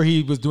that. I'm sure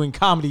he was doing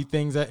comedy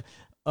things at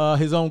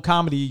his own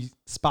comedy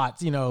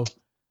spots,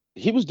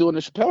 He was doing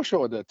the Chappelle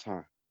show at that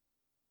time.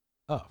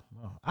 Oh,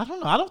 I don't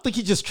know. I don't think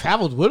he just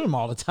traveled with him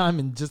all the time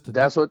and just.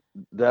 That's what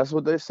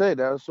they say.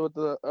 That's what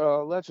the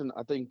legend.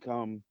 I think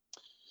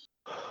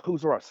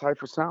who's right?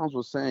 Cypher Sounds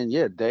was saying.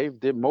 Yeah, Dave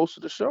did most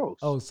of the shows.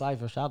 Oh,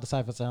 Cypher! Shout out to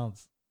Cypher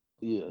Sounds.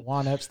 Yeah,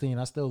 Juan Epstein.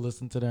 I still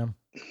listen to them.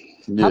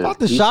 Yeah, how about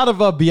the shot of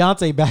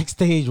Beyonce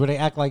backstage where they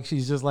act like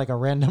she's just like a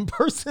random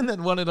person at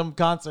one of them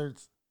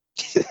concerts?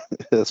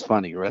 That's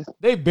funny, right?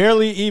 They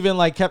barely even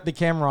like kept the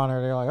camera on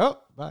her. They're like, oh,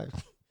 bye.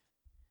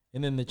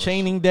 And then the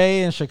chaining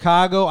day in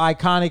Chicago,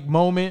 iconic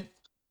moment.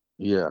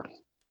 Yeah.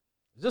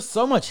 Just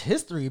so much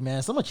history,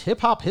 man. So much hip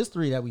hop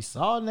history that we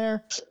saw in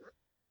there.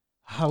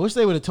 I wish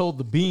they would have told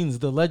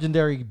the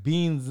legendary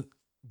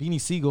Beanie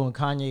Siegel and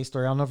Kanye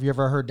story. I don't know if you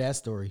ever heard that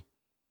story.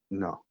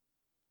 No.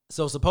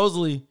 So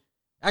supposedly,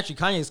 actually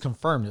Kanye's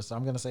confirmed this, so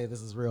I'm going to say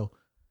this is real.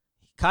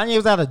 Kanye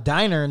was at a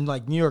diner in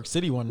like New York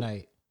City one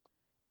night,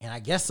 and I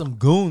guess some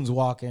goons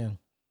walk in,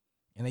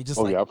 and they just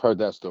I've heard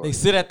that story. They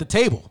sit at the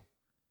table.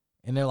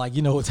 And they're like,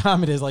 you know what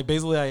time it is? Like,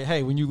 basically, like,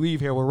 hey, when you leave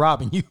here, we're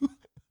robbing you.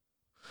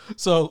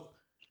 So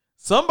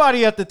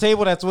somebody at the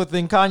table that's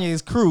within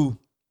Kanye's crew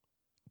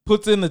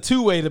puts in the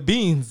two-way to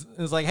Beans. And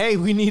it's like, hey,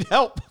 we need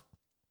help.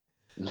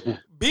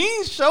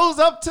 Beans shows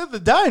up to the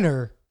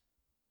diner,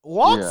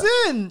 walks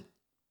in,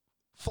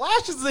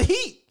 flashes the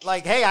heat.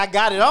 Like, hey, I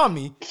got it on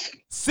me.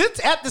 Sits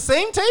at the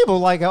same table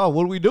like, oh,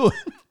 what are we doing?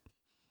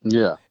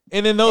 Yeah.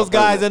 And then those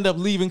guys end up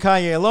leaving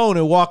Kanye alone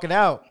and walking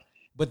out.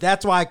 But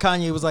that's why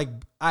Kanye was like,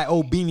 I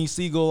owe Beanie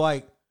Siegel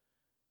like,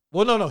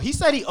 well, no. He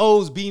said he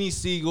owes Beanie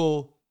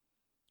Siegel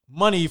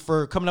money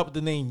for coming up with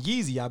the name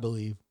Yeezy, I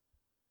believe.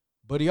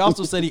 But he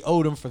also said he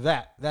owed him for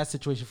that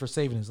situation for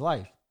saving his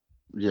life.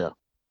 Yeah.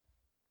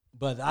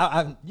 But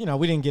I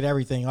we didn't get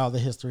everything, all the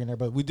history in there,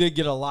 but we did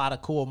get a lot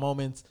of cool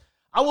moments.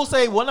 I will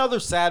say one other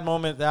sad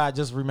moment that I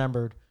just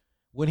remembered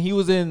when he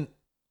was in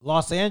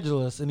Los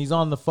Angeles and he's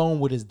on the phone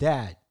with his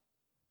dad.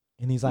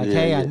 And he's like,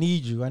 hey, I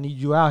need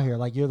you out here.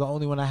 Like, you're the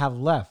only one I have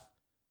left.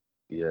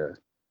 Yeah.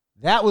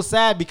 That was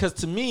sad because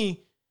to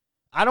me,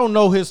 I don't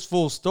know his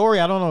full story.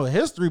 I don't know the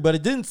history, but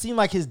it didn't seem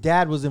like his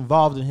dad was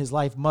involved in his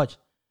life much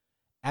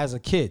as a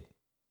kid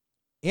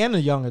and a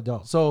young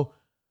adult. So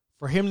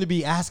for him to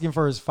be asking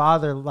for his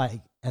father,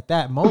 like at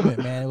that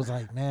moment, man, it was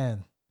like,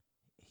 man,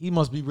 he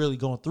must be really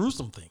going through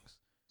some things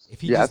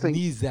if he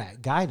needs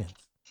that guidance.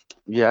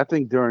 Yeah, I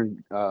think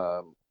during,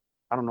 I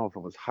don't know if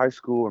it was high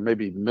school or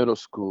maybe middle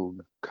school,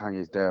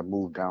 Kanye's dad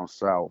moved down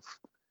south,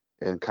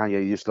 and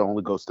Kanye used to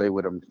only go stay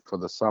with him for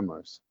the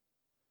summers.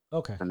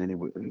 Okay. And then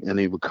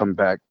he would come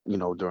back,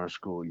 during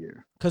school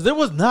year. Because there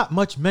was not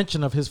much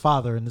mention of his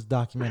father in this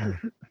documentary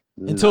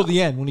until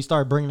the end when he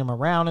started bringing him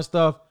around and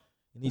stuff.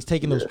 And he's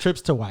taking those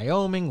trips to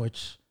Wyoming,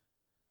 which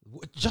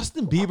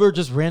Justin Bieber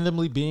just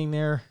randomly being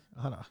there.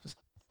 I don't know.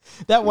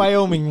 That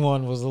Wyoming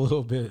one was a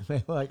little bit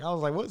like, I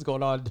was like, what's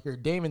going on here?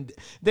 Dame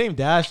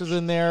Dash was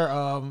in there.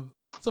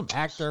 Some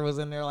actor was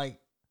in there. Like,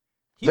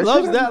 he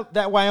loves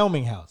that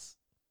Wyoming house.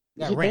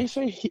 They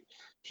say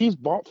he's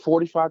bought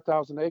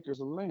 45,000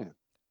 acres of land.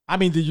 I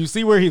mean, did you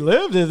see where he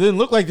lived? It didn't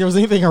look like there was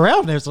anything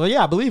around there. So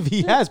yeah, I believe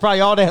he has probably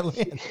all that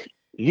land.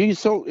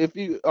 If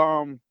you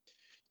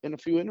in a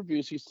few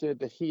interviews, he said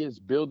that he is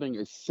building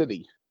a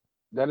city.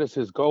 That is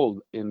his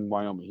goal in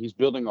Wyoming. He's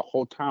building a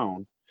whole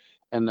town.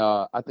 And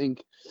I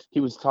think he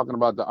was talking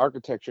about the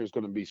architecture is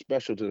going to be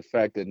special to the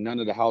fact that none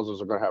of the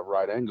houses are going to have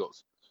right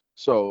angles.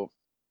 So,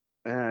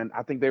 and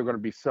I think they're going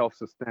to be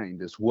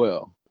self-sustained as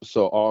well.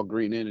 So all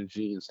green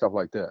energy and stuff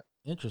like that.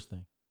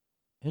 Interesting.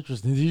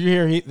 Did you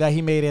hear that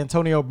he made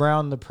Antonio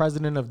Brown the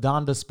president of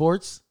Donda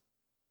Sports?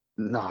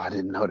 No, I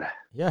didn't know that.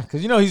 Yeah,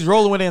 because he's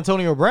rolling with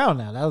Antonio Brown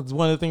now. That was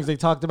one of the things they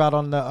talked about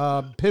on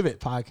the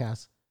Pivot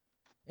podcast.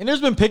 And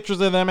there's been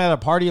pictures of them at a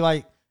party.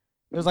 Like,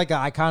 there's like an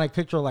iconic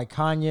picture of like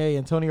Kanye,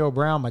 Antonio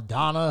Brown,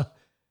 Madonna,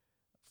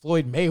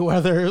 Floyd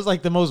Mayweather. It was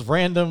like the most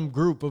random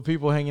group of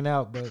people hanging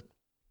out. But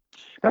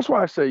that's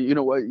why I say, you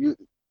know what,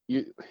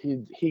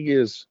 he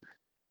is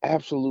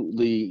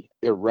absolutely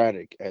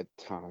erratic at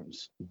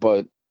times,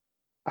 but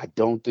I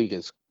don't think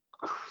it's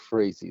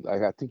crazy.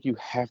 Like, I think you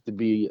have to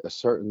be a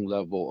certain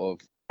level of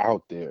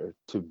out there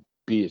to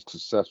be as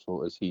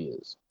successful as he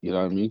is. You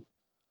know what I mean?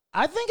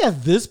 I think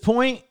at this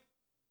point,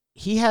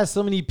 he has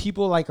so many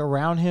people like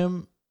around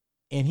him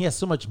and he has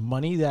so much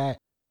money that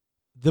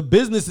the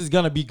business is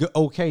going to be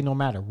okay no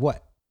matter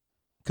what.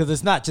 Because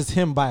it's not just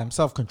him by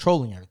himself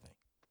controlling everything.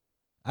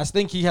 I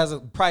think he has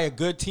probably a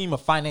good team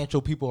of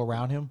financial people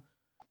around him.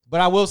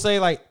 But I will say,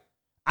 like,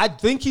 I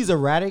think he's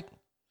erratic.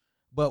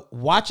 But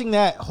watching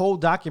that whole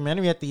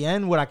documentary at the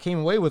end, what I came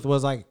away with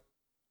was like,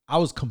 I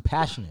was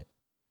compassionate.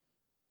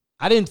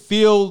 I didn't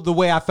feel the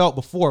way I felt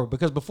before,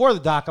 because before the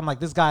doc, I'm like,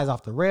 this guy's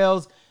off the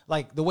rails.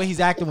 Like the way he's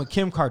acting with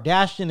Kim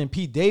Kardashian and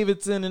Pete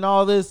Davidson and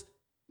all this.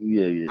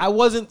 Yeah. I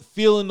wasn't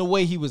feeling the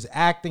way he was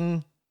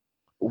acting.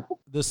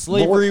 The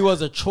slavery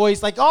was a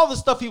choice. Like all the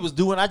stuff he was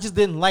doing, I just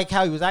didn't like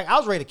how he was acting. I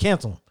was ready to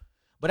cancel him.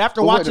 But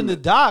after watching the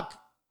doc,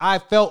 I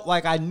felt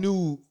like I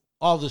knew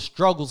all the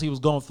struggles he was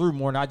going through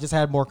more, and I just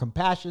had more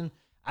compassion.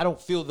 I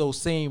don't feel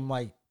those same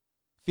like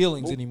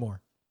feelings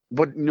anymore.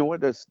 But you know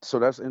what? That's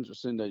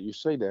interesting that you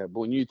say that. But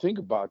when you think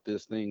about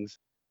these things,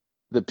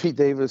 the Pete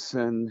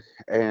Davidson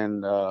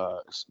and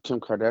Kim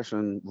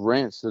Kardashian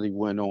rants that he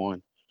went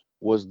on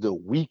was the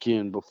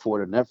weekend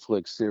before the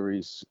Netflix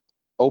series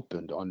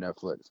opened on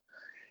Netflix.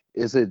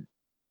 Is it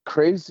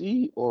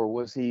crazy, or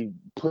was he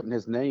putting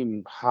his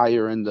name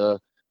higher in the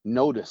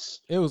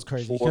notice? It was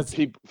crazy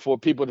for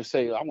people to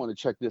say, I want to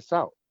check this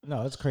out.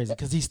 No, it's crazy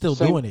because he's still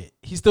doing it.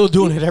 He's still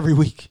doing it every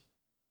week.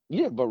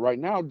 Yeah, but right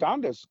now,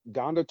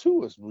 Donda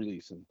 2 is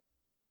releasing.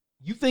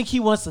 You think he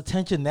wants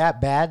attention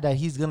that bad that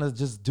he's going to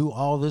just do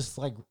all this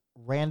like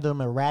random,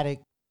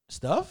 erratic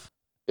stuff?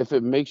 If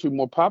it makes you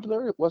more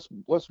popular,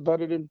 what's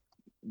better than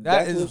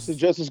that? Is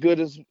just as good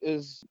as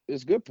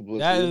good publicity.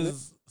 That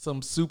is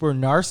some super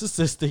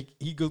narcissistic,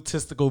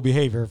 egotistical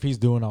behavior if he's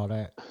doing all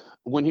that.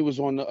 When he was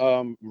on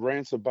the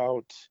rants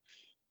about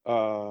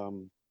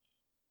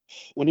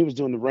when he was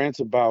doing the rants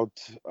about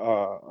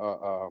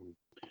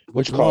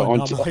which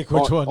one?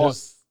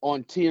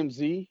 On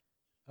TMZ,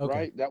 okay.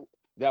 Right?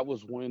 That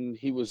was when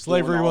he was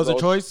slavery was a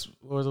choice.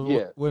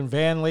 When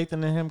Van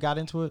Lathan and him got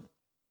into it.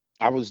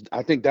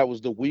 I think that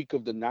was the week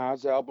of the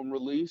Nas album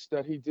release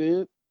that he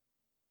did.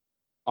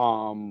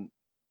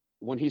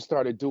 When he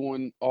started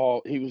doing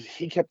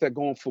he kept that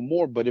going for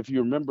more. But if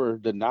you remember,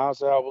 the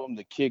Nas album,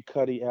 the Kid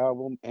Cudi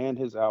album, and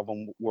his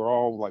album were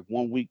all like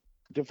 1 week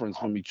difference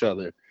from each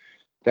other.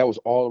 That was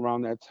all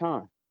around that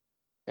time.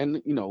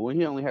 And, when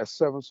he only has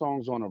 7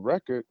 songs on a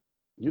record,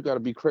 you got to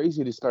be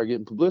crazy to start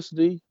getting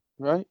publicity,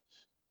 right?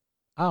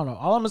 I don't know.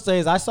 All I'm going to say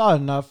is I saw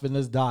enough in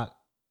this doc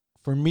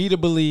for me to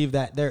believe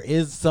that there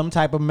is some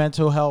type of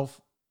mental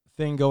health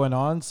thing going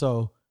on.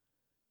 So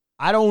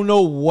I don't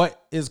know what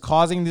is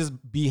causing this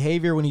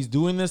behavior when he's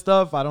doing this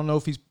stuff. I don't know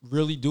if he's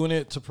really doing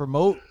it to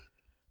promote,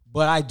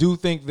 but I do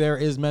think there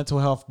is mental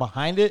health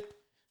behind it.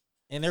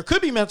 And there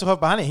could be mental health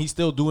behind it. He's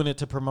still doing it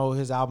to promote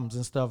his albums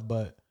and stuff,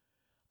 but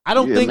I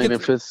don't think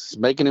if it's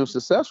making him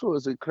successful,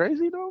 is it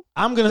crazy though?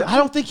 I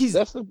don't think he's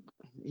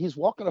he's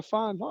walking a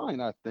fine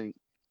line, I think.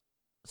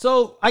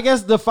 So I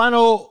guess the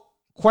final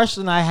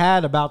question I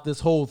had about this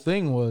whole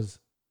thing was,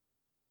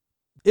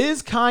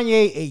 is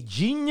Kanye a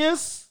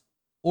genius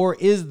or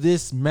is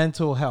this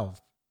mental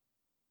health?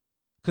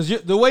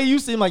 Because the way you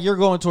seem like you're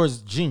going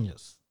towards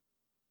genius.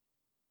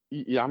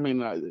 Yeah, I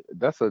mean,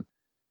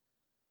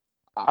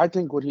 I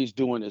think what he's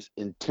doing is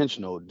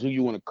intentional. Do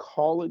you want to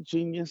call it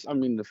genius? I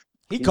mean,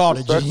 he called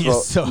it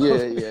genius. So.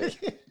 Yeah.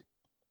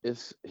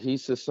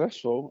 He's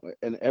successful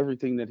in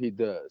everything that he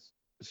does.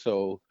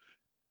 So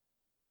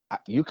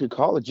you could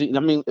call it genius.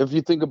 I mean, if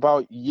you think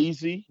about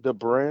Yeezy, the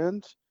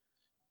brand,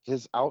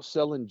 is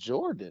outselling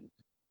Jordan.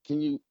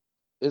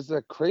 Is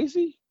that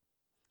crazy?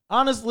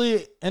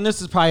 Honestly, and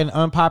this is probably an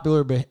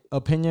unpopular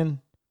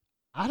opinion,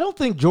 I don't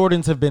think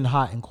Jordans have been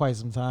hot in quite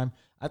some time.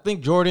 I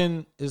think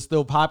Jordan is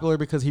still popular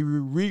because he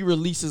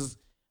re-releases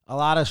a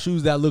lot of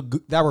shoes that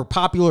were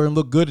popular and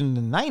look good in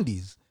the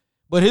 90s.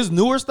 But his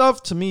newer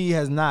stuff, to me,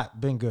 has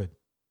not been good.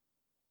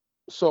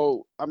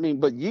 So, I mean,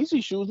 but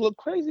Yeezy shoes look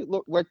crazy.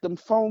 Look like them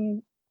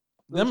foam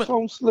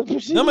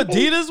slippers. Them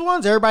Adidas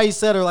ones, everybody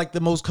said are like the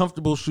most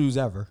comfortable shoes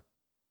ever.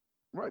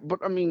 Right, but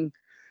I mean,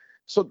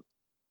 so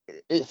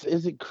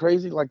is it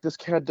crazy? Like this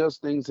cat does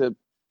things that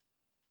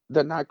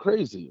they're not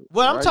crazy.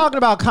 Well, right? I'm talking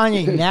about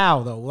Kanye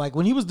now, though. Like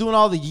when he was doing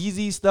all the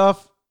Yeezy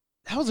stuff,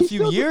 that was a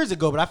few years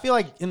ago. But I feel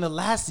like in the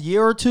last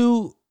year or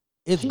two,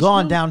 it's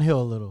gone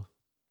downhill a little.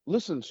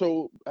 Listen,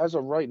 so as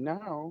of right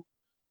now,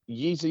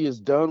 Yeezy is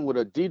done with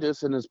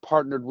Adidas and is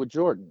partnered with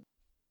Jordan.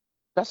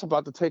 That's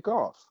about to take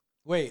off.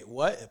 Wait,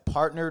 what?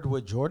 Partnered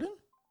with Jordan?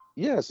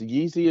 Yes,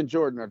 Yeezy and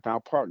Jordan are now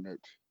partnered.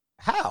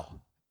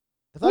 How?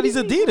 I thought he's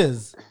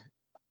Adidas.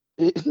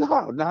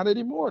 No, not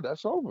anymore.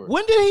 That's over.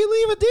 When did he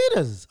leave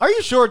Adidas? Are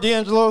you sure,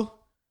 D'Angelo?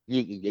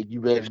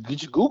 You better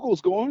get your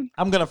Googles going.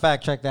 I'm going to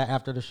fact check that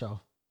after the show.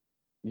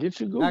 Get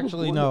your Googles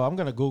Actually, going. no, I'm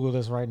going to Google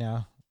this right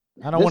now.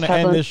 I don't want to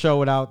end this show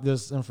without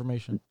this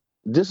information.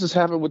 This has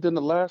happened within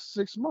the last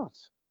 6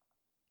 months.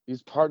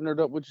 He's partnered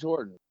up with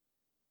Jordan.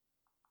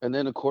 And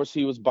then, of course,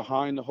 he was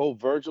behind the whole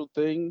Virgil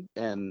thing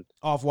and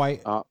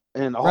Off-White.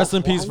 And rest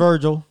in peace,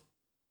 Virgil.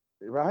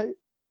 Right?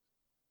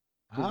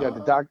 He's got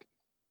the doc.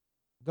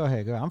 Go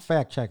ahead. I'm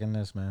fact checking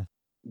this, man.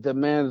 The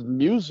man's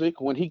music,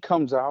 when he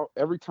comes out,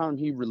 every time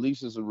he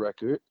releases a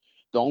record,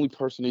 the only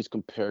person he's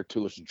compared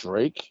to is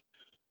Drake,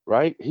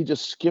 right? He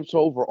just skips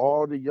over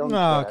all the young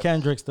cats.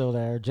 Kendrick's still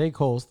there. J.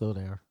 Cole's still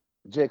there.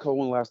 J. Cole,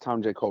 when last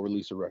time J. Cole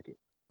released a record?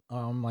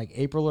 Like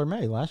April or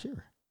May last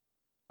year.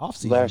 Off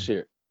season. Last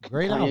year.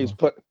 Great album.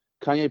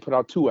 Kanye put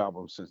out 2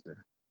 albums since then.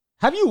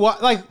 Have you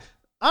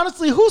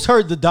honestly, who's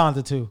heard the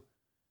Donda 2?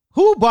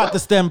 Who bought the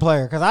stem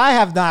player? Because I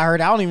have not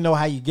heard. I don't even know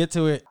how you get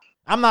to it.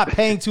 I'm not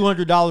paying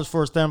 $200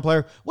 for a stem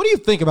player. What do you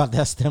think about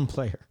that stem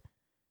player?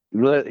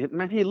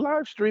 Man, he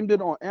live streamed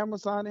it on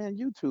Amazon and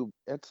YouTube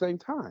at the same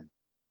time.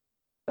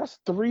 That's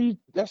three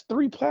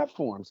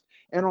platforms.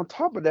 And on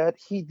top of that,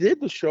 he did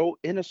the show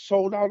in a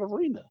sold-out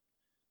arena.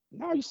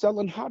 Now he's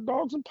selling hot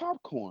dogs and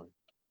popcorn.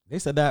 They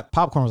said that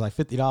popcorn was like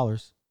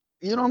 $50.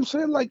 You know what I'm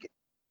saying? Like,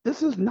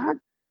 this is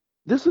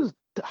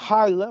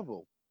high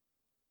level.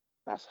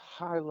 That's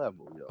high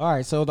level, yo. All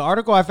right, so the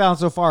article I found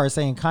so far is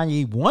saying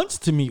Kanye wants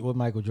to meet with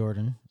Michael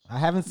Jordan. I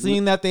haven't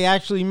seen that they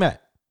actually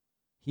met.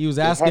 He was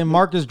asking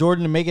Marcus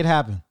Jordan to make it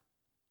happen.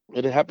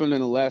 It happened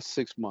in the last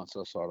 6 months.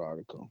 I saw the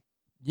article.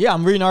 Yeah,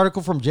 I'm reading an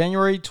article from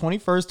January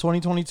 21st,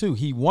 2022.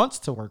 He wants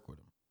to work with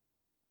him.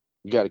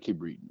 You got to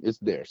keep reading. It's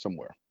there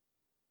somewhere.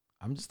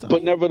 I'm just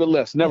But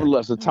nevertheless,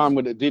 the time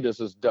with Adidas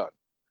is done.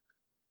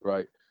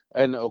 Right?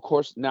 And, of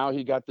course, now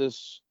he got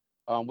this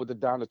with the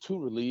Donda 2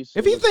 release.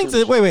 If he thinks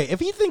if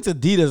he thinks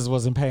Adidas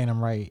wasn't paying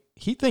him right,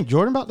 he think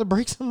Jordan about to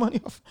break some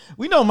money off.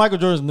 We know Michael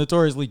Jordan's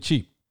notoriously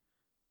cheap.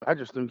 I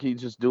just think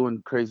he's just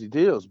doing crazy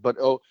deals. But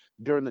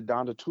during the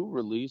Donda 2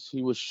 release,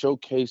 he was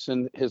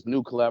showcasing his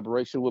new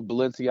collaboration with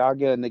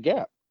Balenciaga and The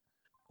Gap.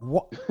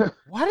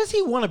 Why does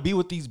he want to be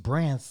with these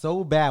brands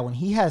so bad when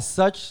he has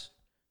such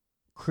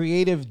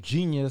creative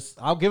genius?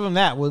 I'll give him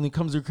that when it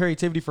comes to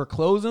creativity for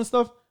clothes and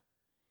stuff.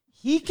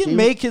 He can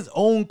make his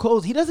own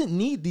clothes. He doesn't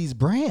need these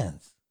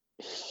brands.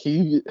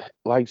 He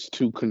likes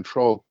to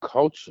control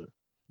culture.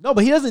 No,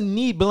 but he doesn't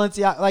need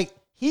Balenciaga. Like,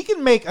 he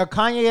can make a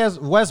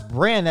Kanye West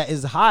brand that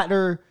is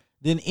hotter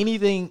than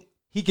anything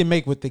he can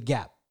make with the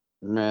Gap.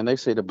 Man, they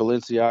say the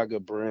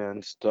Balenciaga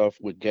brand stuff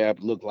with Gap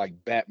look like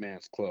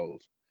Batman's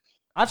clothes.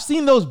 I've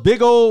seen those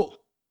big old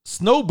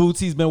snow boots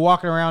he's been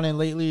walking around in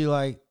lately.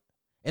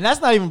 And that's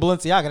not even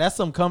Balenciaga. That's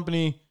some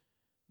company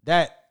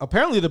that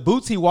apparently the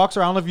boots he walks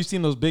around. I don't know if you've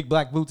seen those big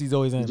black boots he's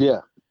always in.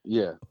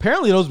 Yeah.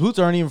 Apparently those boots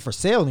aren't even for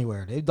sale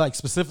anywhere. They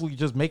specifically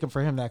just make them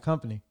for him, that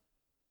company.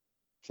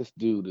 This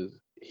dude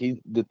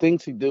the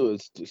things he do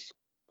is just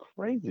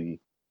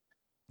crazy.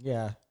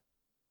 Yeah.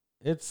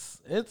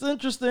 It's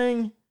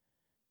interesting.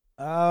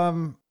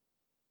 Shout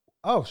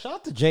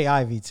out to Jay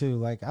Ivy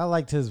too. I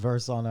liked his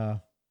verse on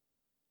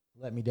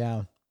Let Me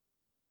Down.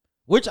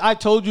 which I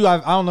told you, I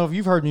don't know if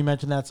you've heard me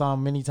mention that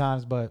song many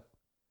times, but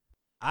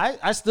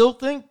I still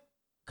think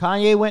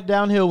Kanye went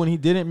downhill when he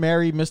didn't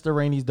marry Mr.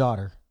 Rainey's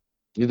daughter.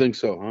 You think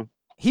so, huh?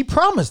 He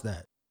promised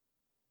that.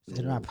 He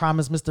said, I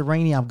promised Mr.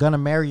 Rainey I'm going to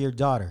marry your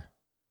daughter.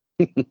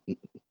 And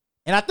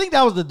I think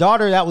that was the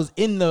daughter that was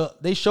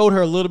they showed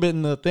her a little bit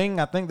in the thing.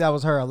 I think that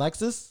was her,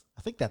 Alexis.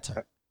 I think that's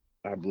her.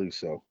 I believe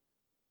so.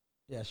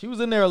 Yeah, she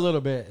was in there a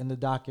little bit in the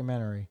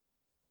documentary.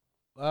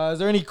 Is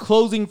there any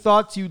closing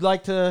thoughts you'd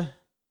like to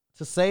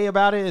say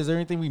about it? Is there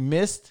anything we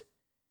missed?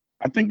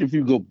 I think if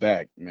you go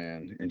back,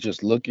 man, and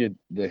just look at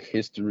the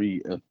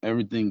history of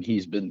everything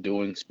he's been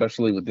doing,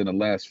 especially within the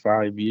last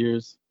 5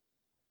 years,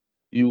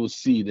 you will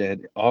see that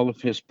all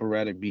of his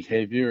sporadic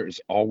behavior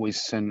is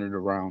always centered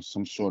around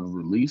some sort of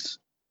release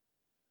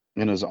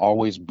and has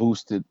always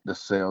boosted the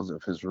sales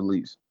of his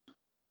release.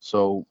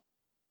 So,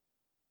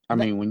 I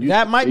mean, when you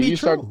that might be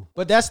start, true,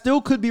 but that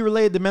still could be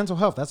related to mental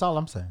health. That's all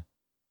I'm saying.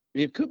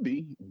 it could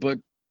be, but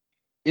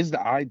is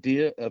the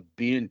idea of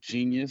being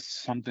genius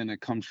something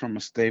that comes from a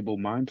stable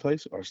mind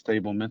place or a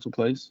stable mental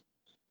place,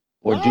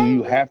 or do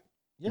you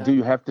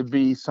have to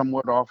be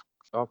somewhat off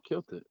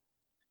kilter?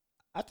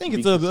 I think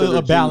it's a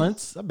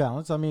balance. A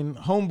balance. I mean,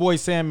 Homeboy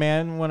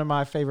Sandman, one of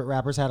my favorite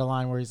rappers, had a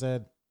line where he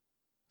said,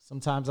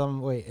 "Sometimes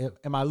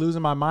am I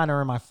losing my mind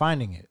or am I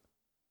finding it?"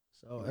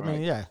 So I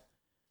mean, yeah,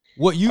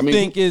 what you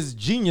think is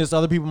genius,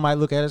 other people might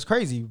look at as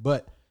crazy,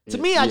 but to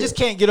me, I just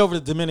can't get over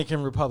the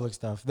Dominican Republic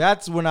stuff.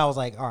 That's when I was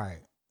like, all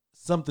right,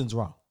 something's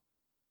wrong.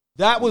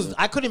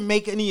 I couldn't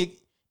make any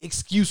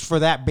excuse for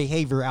that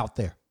behavior out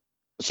there.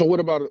 So what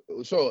about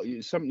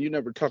something you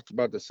never talked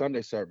about, the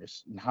Sunday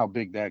service and how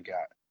big that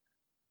got?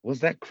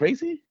 Was that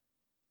crazy?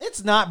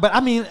 It's not, but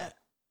I mean,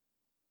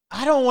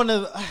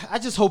 I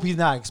just hope he's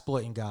not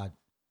exploiting God.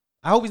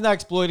 I hope he's not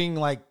exploiting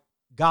like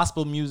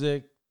gospel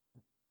music,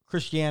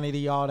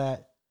 Christianity, all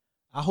that.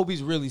 I hope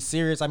he's really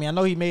serious. I mean, I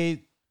know he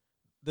made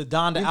the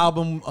Donda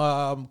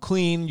album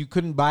clean. You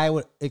couldn't buy it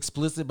with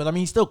explicit, but I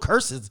mean, he still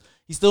curses.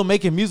 He's still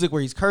making music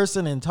where he's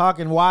cursing and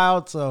talking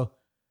wild. So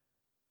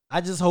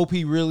I just hope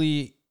he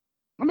really.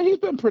 I mean, he's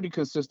been pretty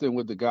consistent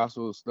with the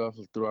gospel stuff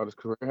throughout his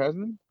career,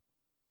 hasn't he?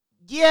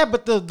 Yeah,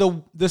 but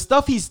the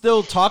stuff he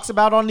still talks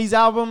about on these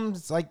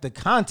albums, like the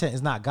content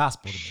is not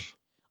gospel to me.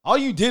 All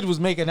you did was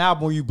make an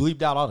album where you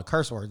bleeped out all the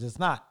curse words. It's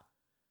not.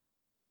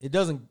 It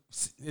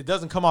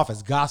doesn't come off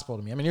as gospel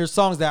to me. I mean, there's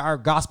songs that are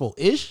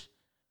gospel-ish,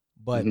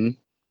 but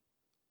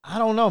I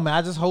don't know, man.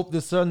 I just hope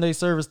this Sunday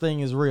service thing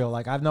is real.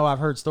 Like, I've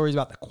heard stories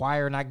about the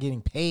choir not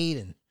getting paid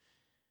and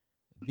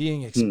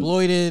being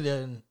exploited,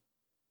 and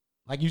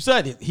like you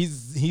said,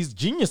 he's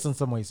genius in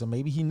some way. So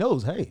maybe he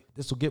knows, hey,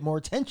 this will get more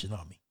attention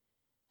on me.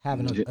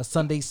 Having a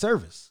Sunday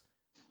service.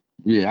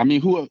 Yeah, I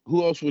mean, who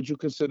else would you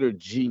consider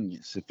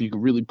genius if you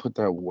could really put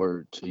that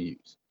word to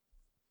use?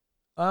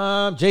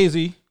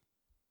 Jay-Z.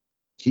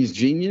 He's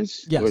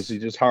genius? Yes. Or is he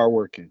just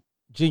hardworking?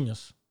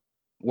 Genius.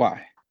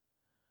 Why?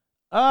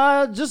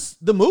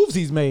 Just the moves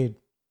he's made.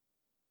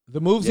 The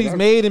moves he's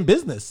made in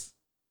business.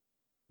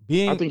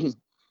 I think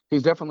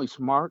he's definitely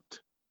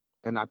smart,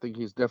 and I think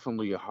he's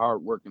definitely a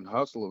hardworking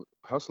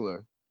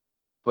hustler.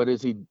 But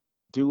is he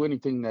do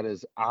anything that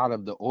is out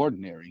of the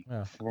ordinary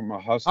from a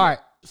hustler? All right,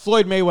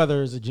 Floyd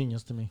Mayweather is a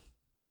genius to me.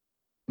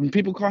 I mean,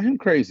 people call him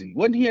crazy.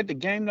 Wasn't he at the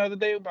game the other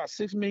day with about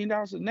 $6 million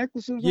in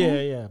necklaces?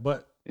 Yeah.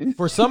 But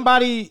for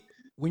somebody,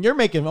 when you're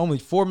making only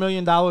 $4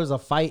 million a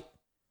fight,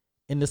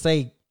 and to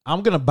say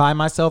I'm gonna buy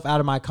myself out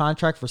of my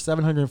contract for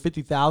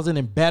 $750,000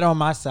 and bet on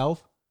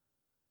myself,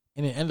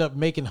 and it end up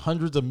making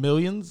hundreds of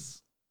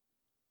millions,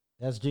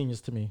 that's genius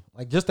to me.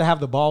 Like, just to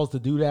have the balls to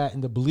do that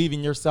and to believe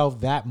in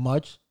yourself that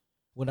much.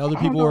 When other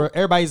people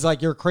everybody's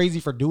like, you're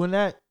crazy for doing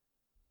that.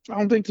 I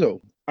don't think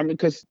so. I mean,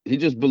 because he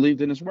just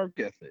believed in his work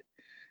ethic.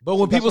 But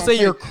when people say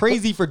you're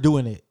crazy for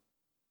doing it.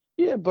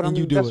 Yeah, but I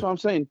mean, that's what I'm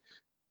saying.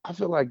 I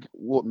feel like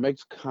what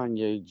makes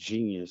Kanye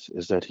genius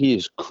is that he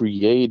is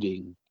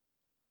creating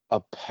a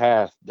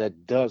path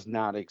that does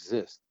not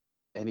exist,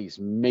 and he's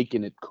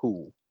making it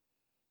cool.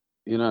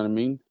 You know what I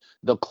mean?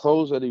 The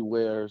clothes that he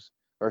wears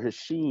or his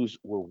shoes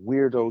were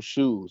weirdo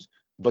shoes,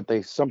 but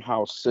they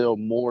somehow sell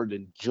more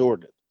than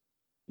Jordan.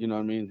 You know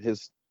what I mean?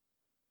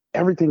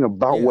 Everything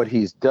about what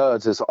he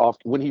does is off.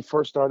 When he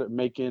first started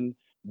making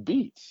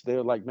beats, they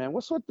were like, man,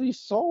 what's with these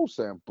soul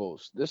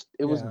samples?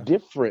 It was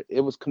different. It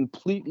was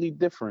completely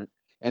different.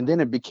 And then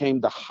it became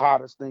the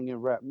hottest thing in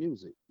rap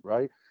music,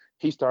 right?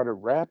 He started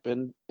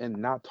rapping and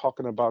not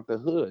talking about the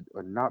hood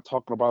or not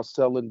talking about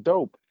selling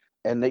dope,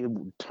 and they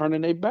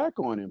turning their back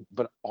on him.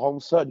 But all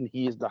of a sudden,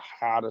 he is the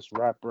hottest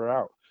rapper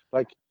out.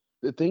 Like,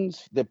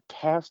 the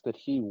paths that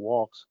he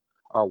walks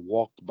are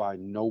walked by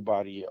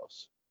nobody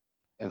else.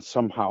 And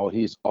somehow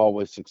he's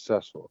always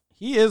successful.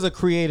 He is a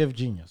creative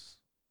genius.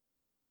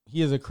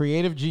 He's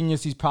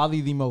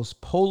probably the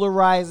most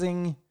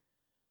polarizing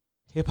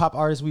hip hop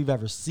artist we've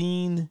ever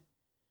seen.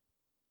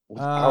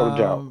 Without a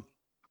doubt.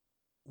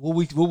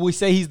 Will we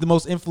say he's the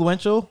most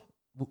influential?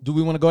 Do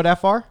we want to go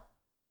that far?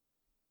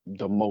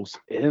 The most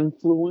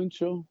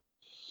influential?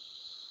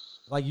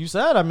 Like you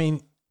said, I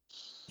mean,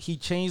 he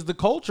changed the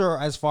culture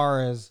as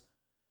far as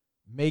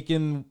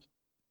making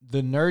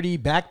the nerdy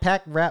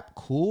backpack rap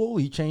cool.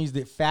 He changed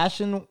it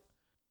fashion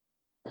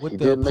with He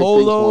the did make things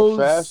more polos.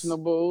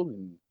 fashionable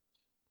and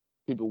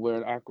people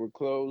wearing awkward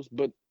clothes,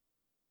 but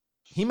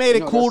He made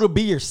it know, cool that's- to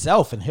be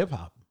yourself in hip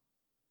hop.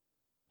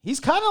 He's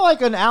kind of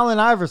like an Allen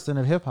Iverson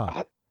of hip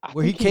hop, I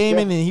where he think he's came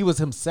in and he was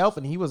himself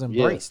and he was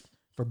embraced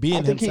for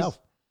being think himself.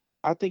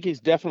 I think he's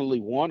definitely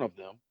one of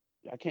them.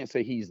 I can't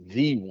say he's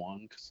the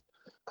one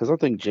because I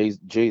think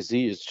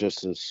Jay-Z is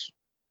just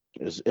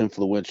as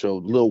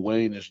influential. Lil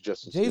Wayne is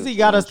just as Jay-Z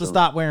got us to influential.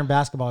 stop wearing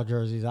basketball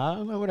jerseys. I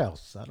don't know what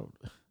else. I don't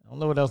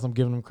know what else I'm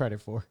giving him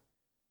credit for.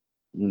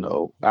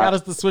 No, He got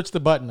us to switch the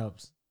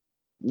button-ups.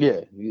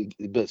 yeah,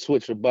 but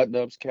switch the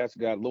button-ups. Cats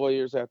got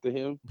lawyers after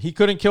him. He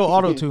couldn't kill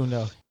auto-tune,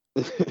 though.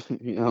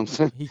 You know what I'm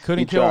saying? He couldn't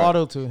He kill tried.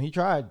 auto-tune. He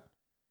tried.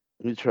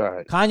 He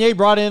tried. Kanye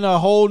brought in a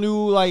whole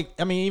new,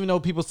 even though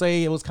people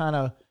say it was kind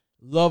of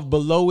Love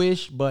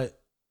Below-ish, but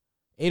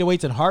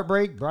 808s and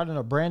Heartbreak brought in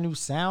a brand new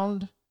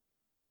sound.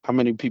 How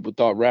many people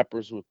thought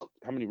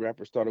how many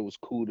rappers thought it was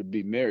cool to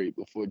be married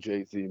before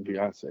Jay-Z and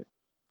Beyonce?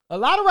 A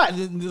lot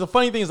of the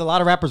funny thing is a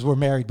lot of rappers were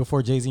married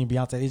before Jay-Z and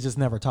Beyonce. They just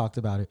never talked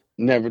about it.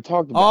 Never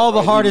talked about All it, the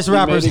right? hardest He made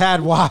rappers it-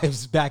 had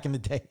wives back in the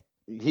day.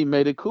 He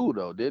made it cool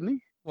though, didn't he?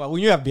 Well,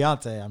 when you have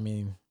Beyonce, I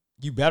mean,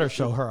 you better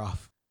show her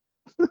off.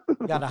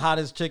 You got the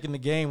hottest chick in the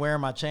game wearing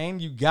my chain.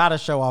 You got to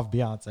show off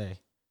Beyonce.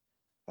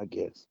 I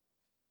guess.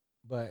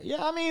 But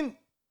yeah, I mean,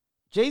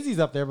 Jay-Z's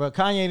up there, but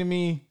Kanye to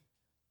me,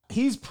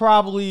 he's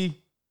probably,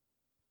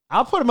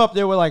 I'll put him up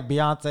there with like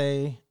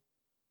Beyonce,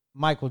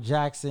 Michael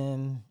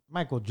Jackson,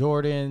 Michael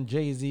Jordan,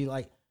 Jay-Z.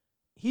 Like,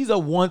 he's a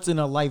once in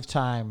a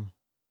lifetime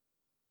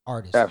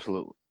artist.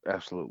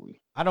 Absolutely.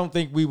 I don't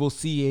think we will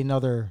see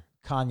another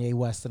Kanye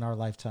West in our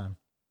lifetime.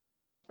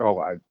 Oh,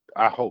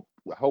 I hope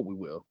we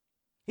will.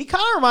 He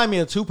kind of remind me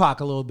of Tupac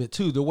a little bit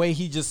too. The way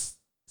he just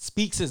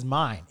speaks his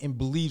mind and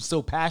believes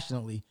so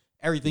passionately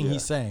everything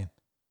he's saying.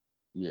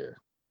 Yeah.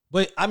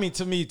 But I mean,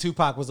 to me,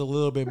 Tupac was a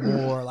little bit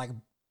more like,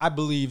 I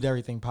believed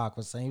everything Pac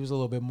was saying. He was a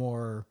little bit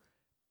more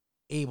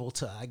able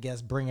to, I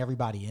guess, bring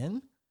everybody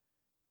in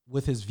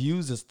with his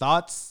views, his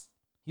thoughts.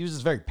 He was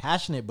just very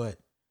passionate, but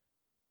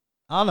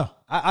I don't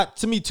know.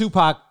 To me,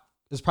 Tupac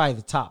is probably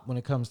the top when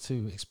it comes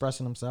to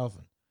expressing himself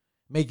and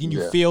making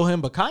you feel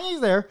him. But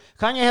Kanye's there.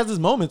 Kanye has his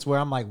moments where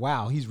I'm like,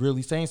 wow, he's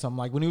really saying something.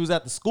 Like when he was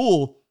at the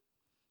school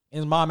and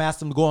his mom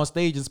asked him to go on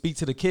stage and speak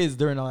to the kids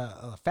during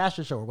a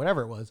fashion show or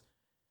whatever it was.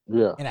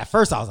 Yeah. And at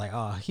first I was like,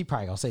 oh, he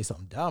probably gonna say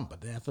something dumb.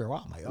 But then after a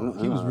while, I'm like,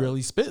 oh, he was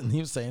really spitting. He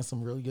was saying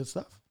some really good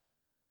stuff.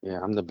 Yeah,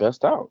 I'm the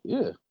best out.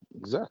 Yeah,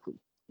 exactly.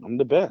 I'm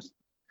the best.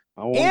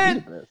 I want to be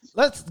the best.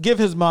 Let's give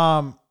his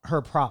mom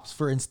her props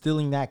for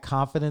instilling that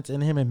confidence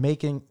in him and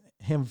making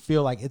him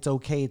feel like it's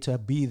okay to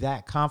be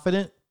that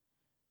confident.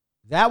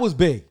 That was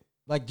big.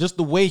 Like just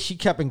the way she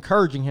kept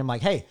encouraging him,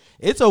 like, hey,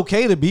 it's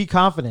okay to be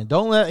confident.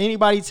 Don't let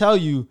anybody tell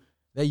you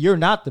that you're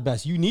not the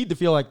best. You need to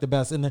feel like the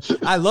best. And then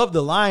I love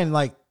the line,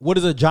 like, what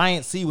does a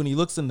giant see when he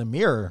looks in the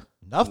mirror?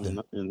 Nothing.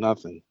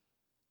 Nothing.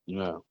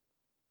 Yeah.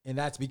 And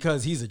that's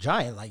because he's a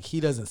giant. Like, he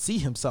doesn't see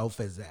himself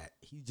as that.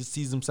 He just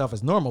sees himself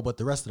as normal, but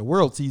the rest of the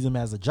world sees him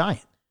as a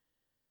giant.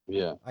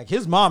 Yeah. Like,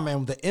 his mom,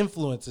 man, the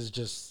influence is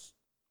just,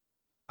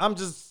 I'm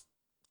just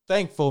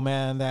thankful,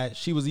 man, that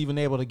she was even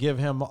able to give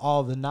him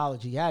all the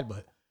knowledge he had.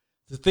 But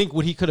to think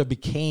what he could have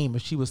became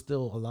if she was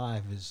still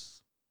alive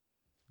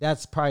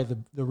that's probably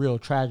the real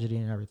tragedy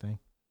and everything.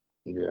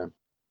 Yeah.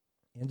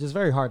 And just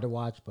very hard to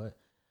watch, but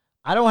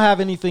I don't have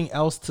anything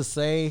else to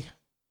say.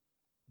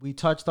 We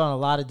touched on a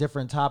lot of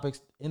different topics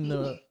in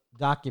the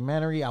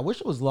documentary. I wish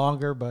it was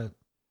longer, but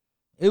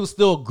it was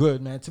still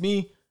good, man. To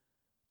me,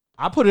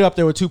 I put it up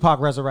there with Tupac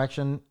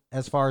Resurrection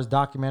as far as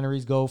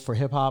documentaries go for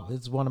hip hop.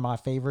 It's one of my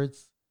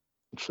favorites.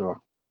 Sure.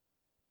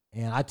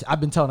 And I've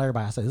been telling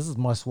everybody, I said, this is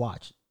must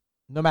watch.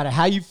 No matter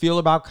how you feel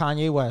about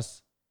Kanye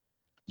West,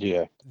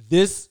 Yeah.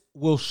 this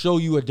will show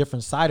you a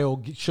different side. It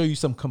will show you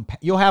some,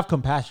 you'll have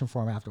compassion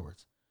for him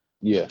afterwards.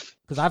 Yeah.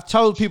 Because I've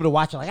told people to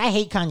watch it, like, I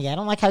hate Kanye. I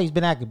don't like how he's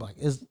been acting. Like,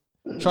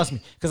 trust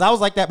me. Because I was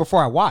like that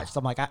before I watched.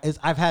 I'm like,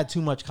 I've had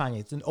too much Kanye.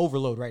 It's an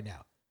overload right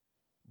now.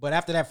 But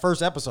after that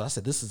first episode, I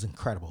said, this is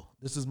incredible.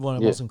 This is one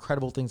of the most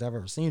incredible things I've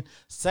ever seen.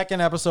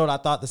 Second episode, I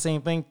thought the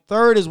same thing.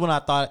 Third is when I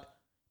thought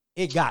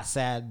it got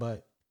sad.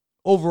 But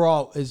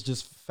overall, it's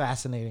just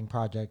fascinating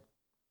project.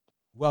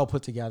 Well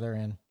put together.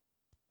 And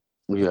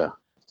Yeah.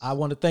 I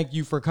want to thank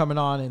you for coming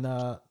on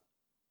and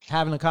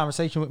having a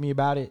conversation with me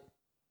about it.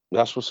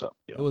 That's what's up.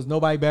 It was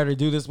nobody better to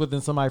do this with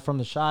than somebody from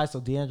the Shy. So,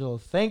 D'Angelo,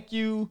 thank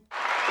you.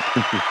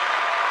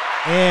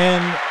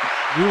 And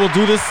we will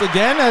do this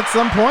again at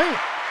some point.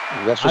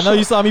 That's I know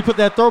you saw me put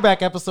that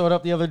throwback episode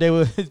up the other day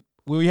when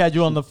we had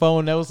you on the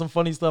phone. There was some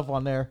funny stuff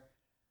on there.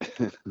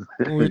 When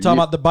we were talking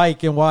about the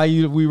bike and why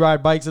we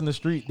ride bikes in the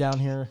street down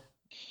here.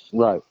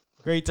 Right.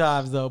 Great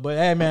times, though. But,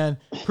 hey, man,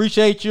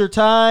 appreciate your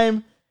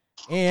time.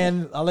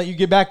 And I'll let you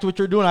get back to what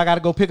you're doing. I got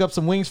to go pick up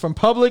some wings from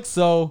Publix.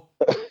 So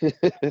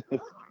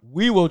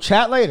we will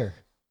chat later.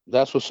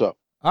 That's what's up.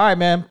 All right,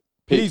 man.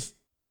 Peace.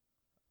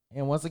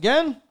 And once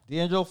again,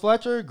 D'Angelo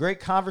Fletcher, great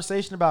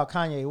conversation about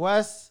Kanye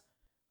West.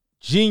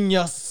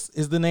 Genius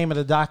is the name of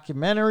the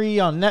documentary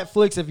on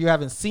Netflix. If you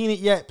haven't seen it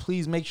yet,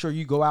 please make sure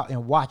you go out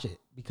and watch it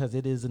because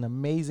it is an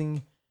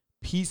amazing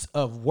piece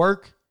of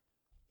work.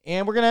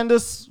 And we're going to end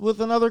this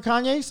with another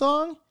Kanye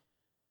song.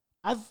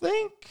 I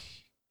think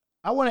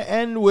I want to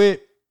end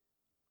with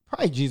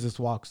probably Jesus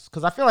Walks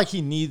because I feel like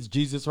he needs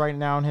Jesus right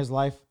now in his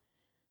life.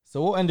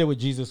 So we'll end it with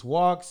Jesus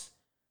Walks.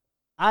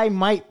 I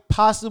might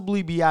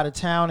possibly be out of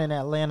town in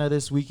Atlanta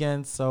this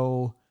weekend,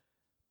 so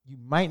you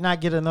might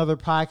not get another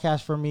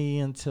podcast from me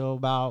until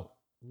about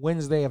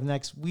Wednesday of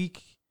next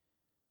week.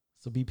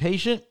 So be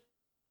patient.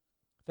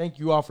 Thank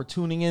you all for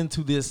tuning in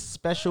to this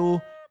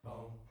special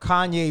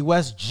Kanye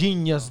West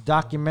Genius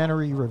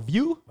documentary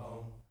review.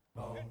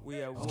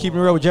 Keeping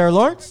it real with Jared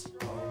Lawrence.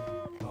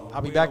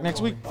 I'll be back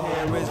next week.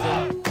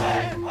 Terrorism,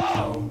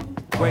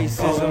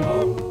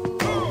 racism,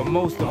 but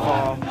most of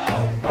all,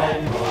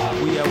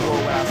 we at war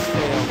with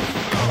ourselves.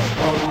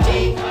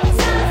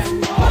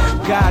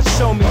 God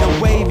show me the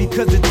way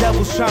because the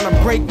devil's trying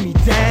to break me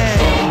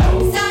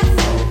down.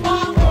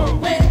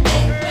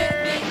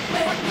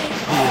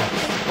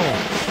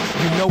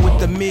 You know what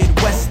the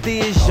Midwest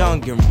is,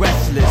 young and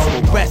restless,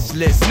 or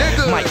restless.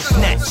 Nigga. Might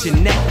snatch your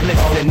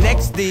necklace, the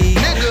next thing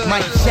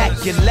might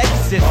jack your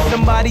Lexus.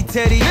 Somebody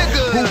tell these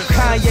who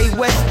Kanye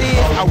West is.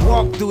 I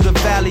walk through the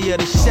valley of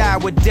the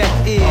shadow where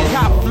death is.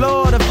 Top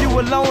floor, the view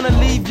alone and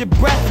leave you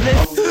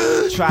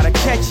breathless. Try to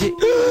catch it,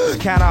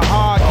 it's kinda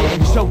hard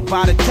getting choked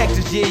by the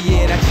Texas. Yeah,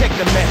 and I check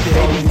the method.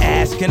 They be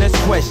asking us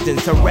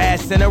questions,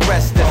 harass and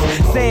arrest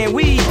us, saying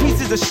we eat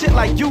pieces of shit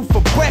like you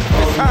for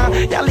breakfast, huh?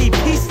 Y'all eat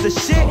pieces of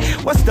shit?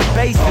 What's the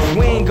basis?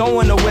 We ain't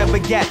going nowhere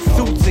but got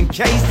suits and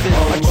cases.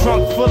 A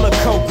trunk full of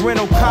coke,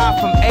 rental car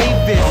from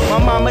Avis. My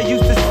mama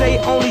used to say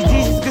only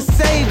Jesus could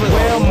save us.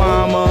 Well,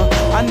 mama,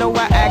 I know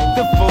I act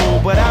the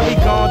fool, but I'll be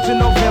gone to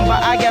November.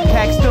 I got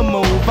packs to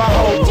move. I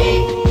hope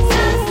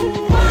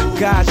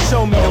God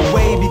show me the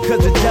way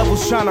because the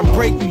devil's trying to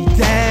break me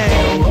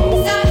down.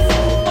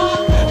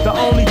 The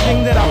only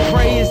thing that I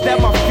pray is that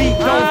my feet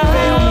don't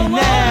fail me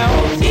now.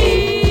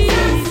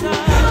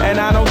 And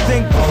I don't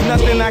think there's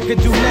nothing I could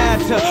do now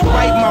to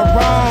right my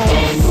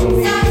wrongs.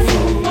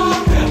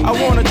 I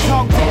wanna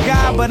talk to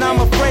God, but I'm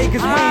afraid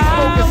cause we ain't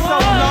spoken so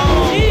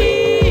long.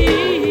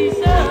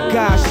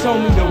 God show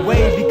me the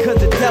way because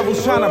the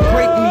devil's trying to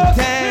break me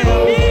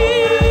down.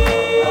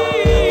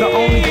 The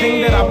only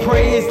thing that I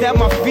pray is that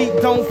my feet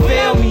don't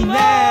fail me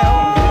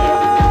now.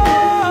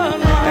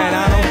 And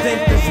I don't think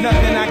there's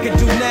nothing I can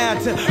do now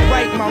to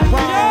right my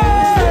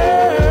wrongs.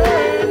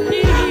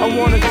 I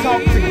wanna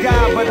talk to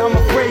God, but I'm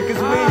afraid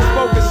cause we ain't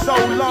spoken so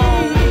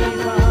long.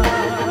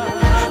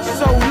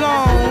 So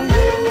long.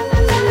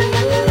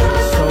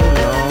 So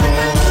long.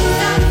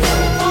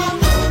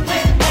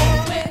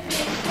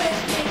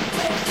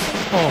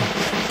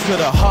 To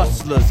the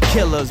hustlers,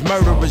 killers,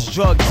 murderers,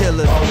 drug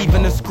dealers,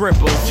 even the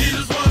scribblers.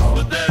 Jesus was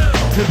with them.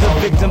 To the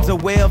victims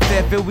of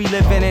welfare, feel we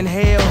living in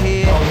hell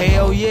here.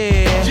 Hell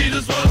yeah.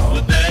 Jesus was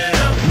with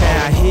them.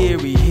 Now hear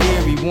he,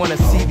 wanna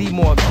see thee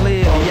more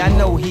clearly. I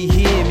know he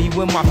hear me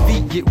when my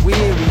feet get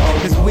weary.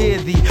 Cause we're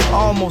the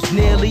almost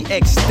nearly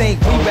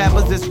extinct. We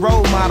rappers as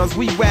role models,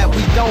 we rap,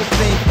 we don't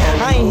think.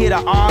 I ain't here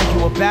to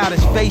argue about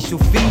his facial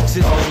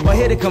features or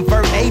here to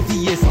convert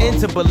atheists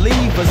into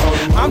believers.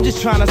 I'm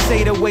just trying to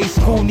say the way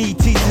school need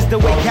teachers, the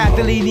way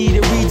Catholic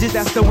needed Regis,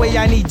 that's the way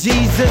I need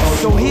Jesus.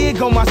 So here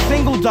go my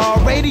single,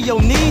 dog, radio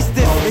needs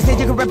this. They say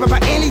you can rap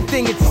about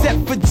anything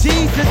except for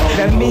Jesus.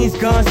 That means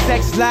gun,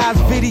 sex, lies,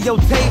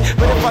 videotape.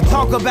 But if I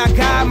talk about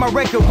God, my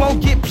record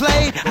won't get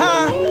played,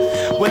 huh?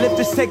 Well, if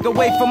this take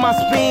away from my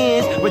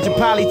spins, which will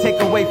probably take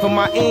away from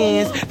my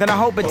ends, then I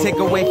hope it take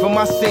away from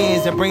my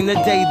sins and bring the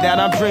day that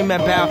I'm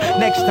dreaming about.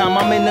 Next time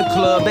I'm in the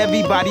club,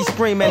 everybody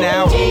screaming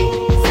out.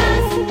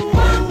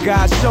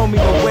 God show me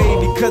the way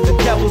because the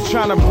devil's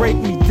trying to break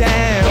me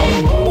down.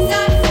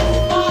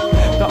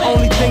 The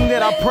only thing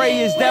that I pray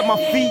is that my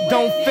feet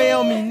don't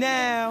fail me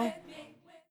now.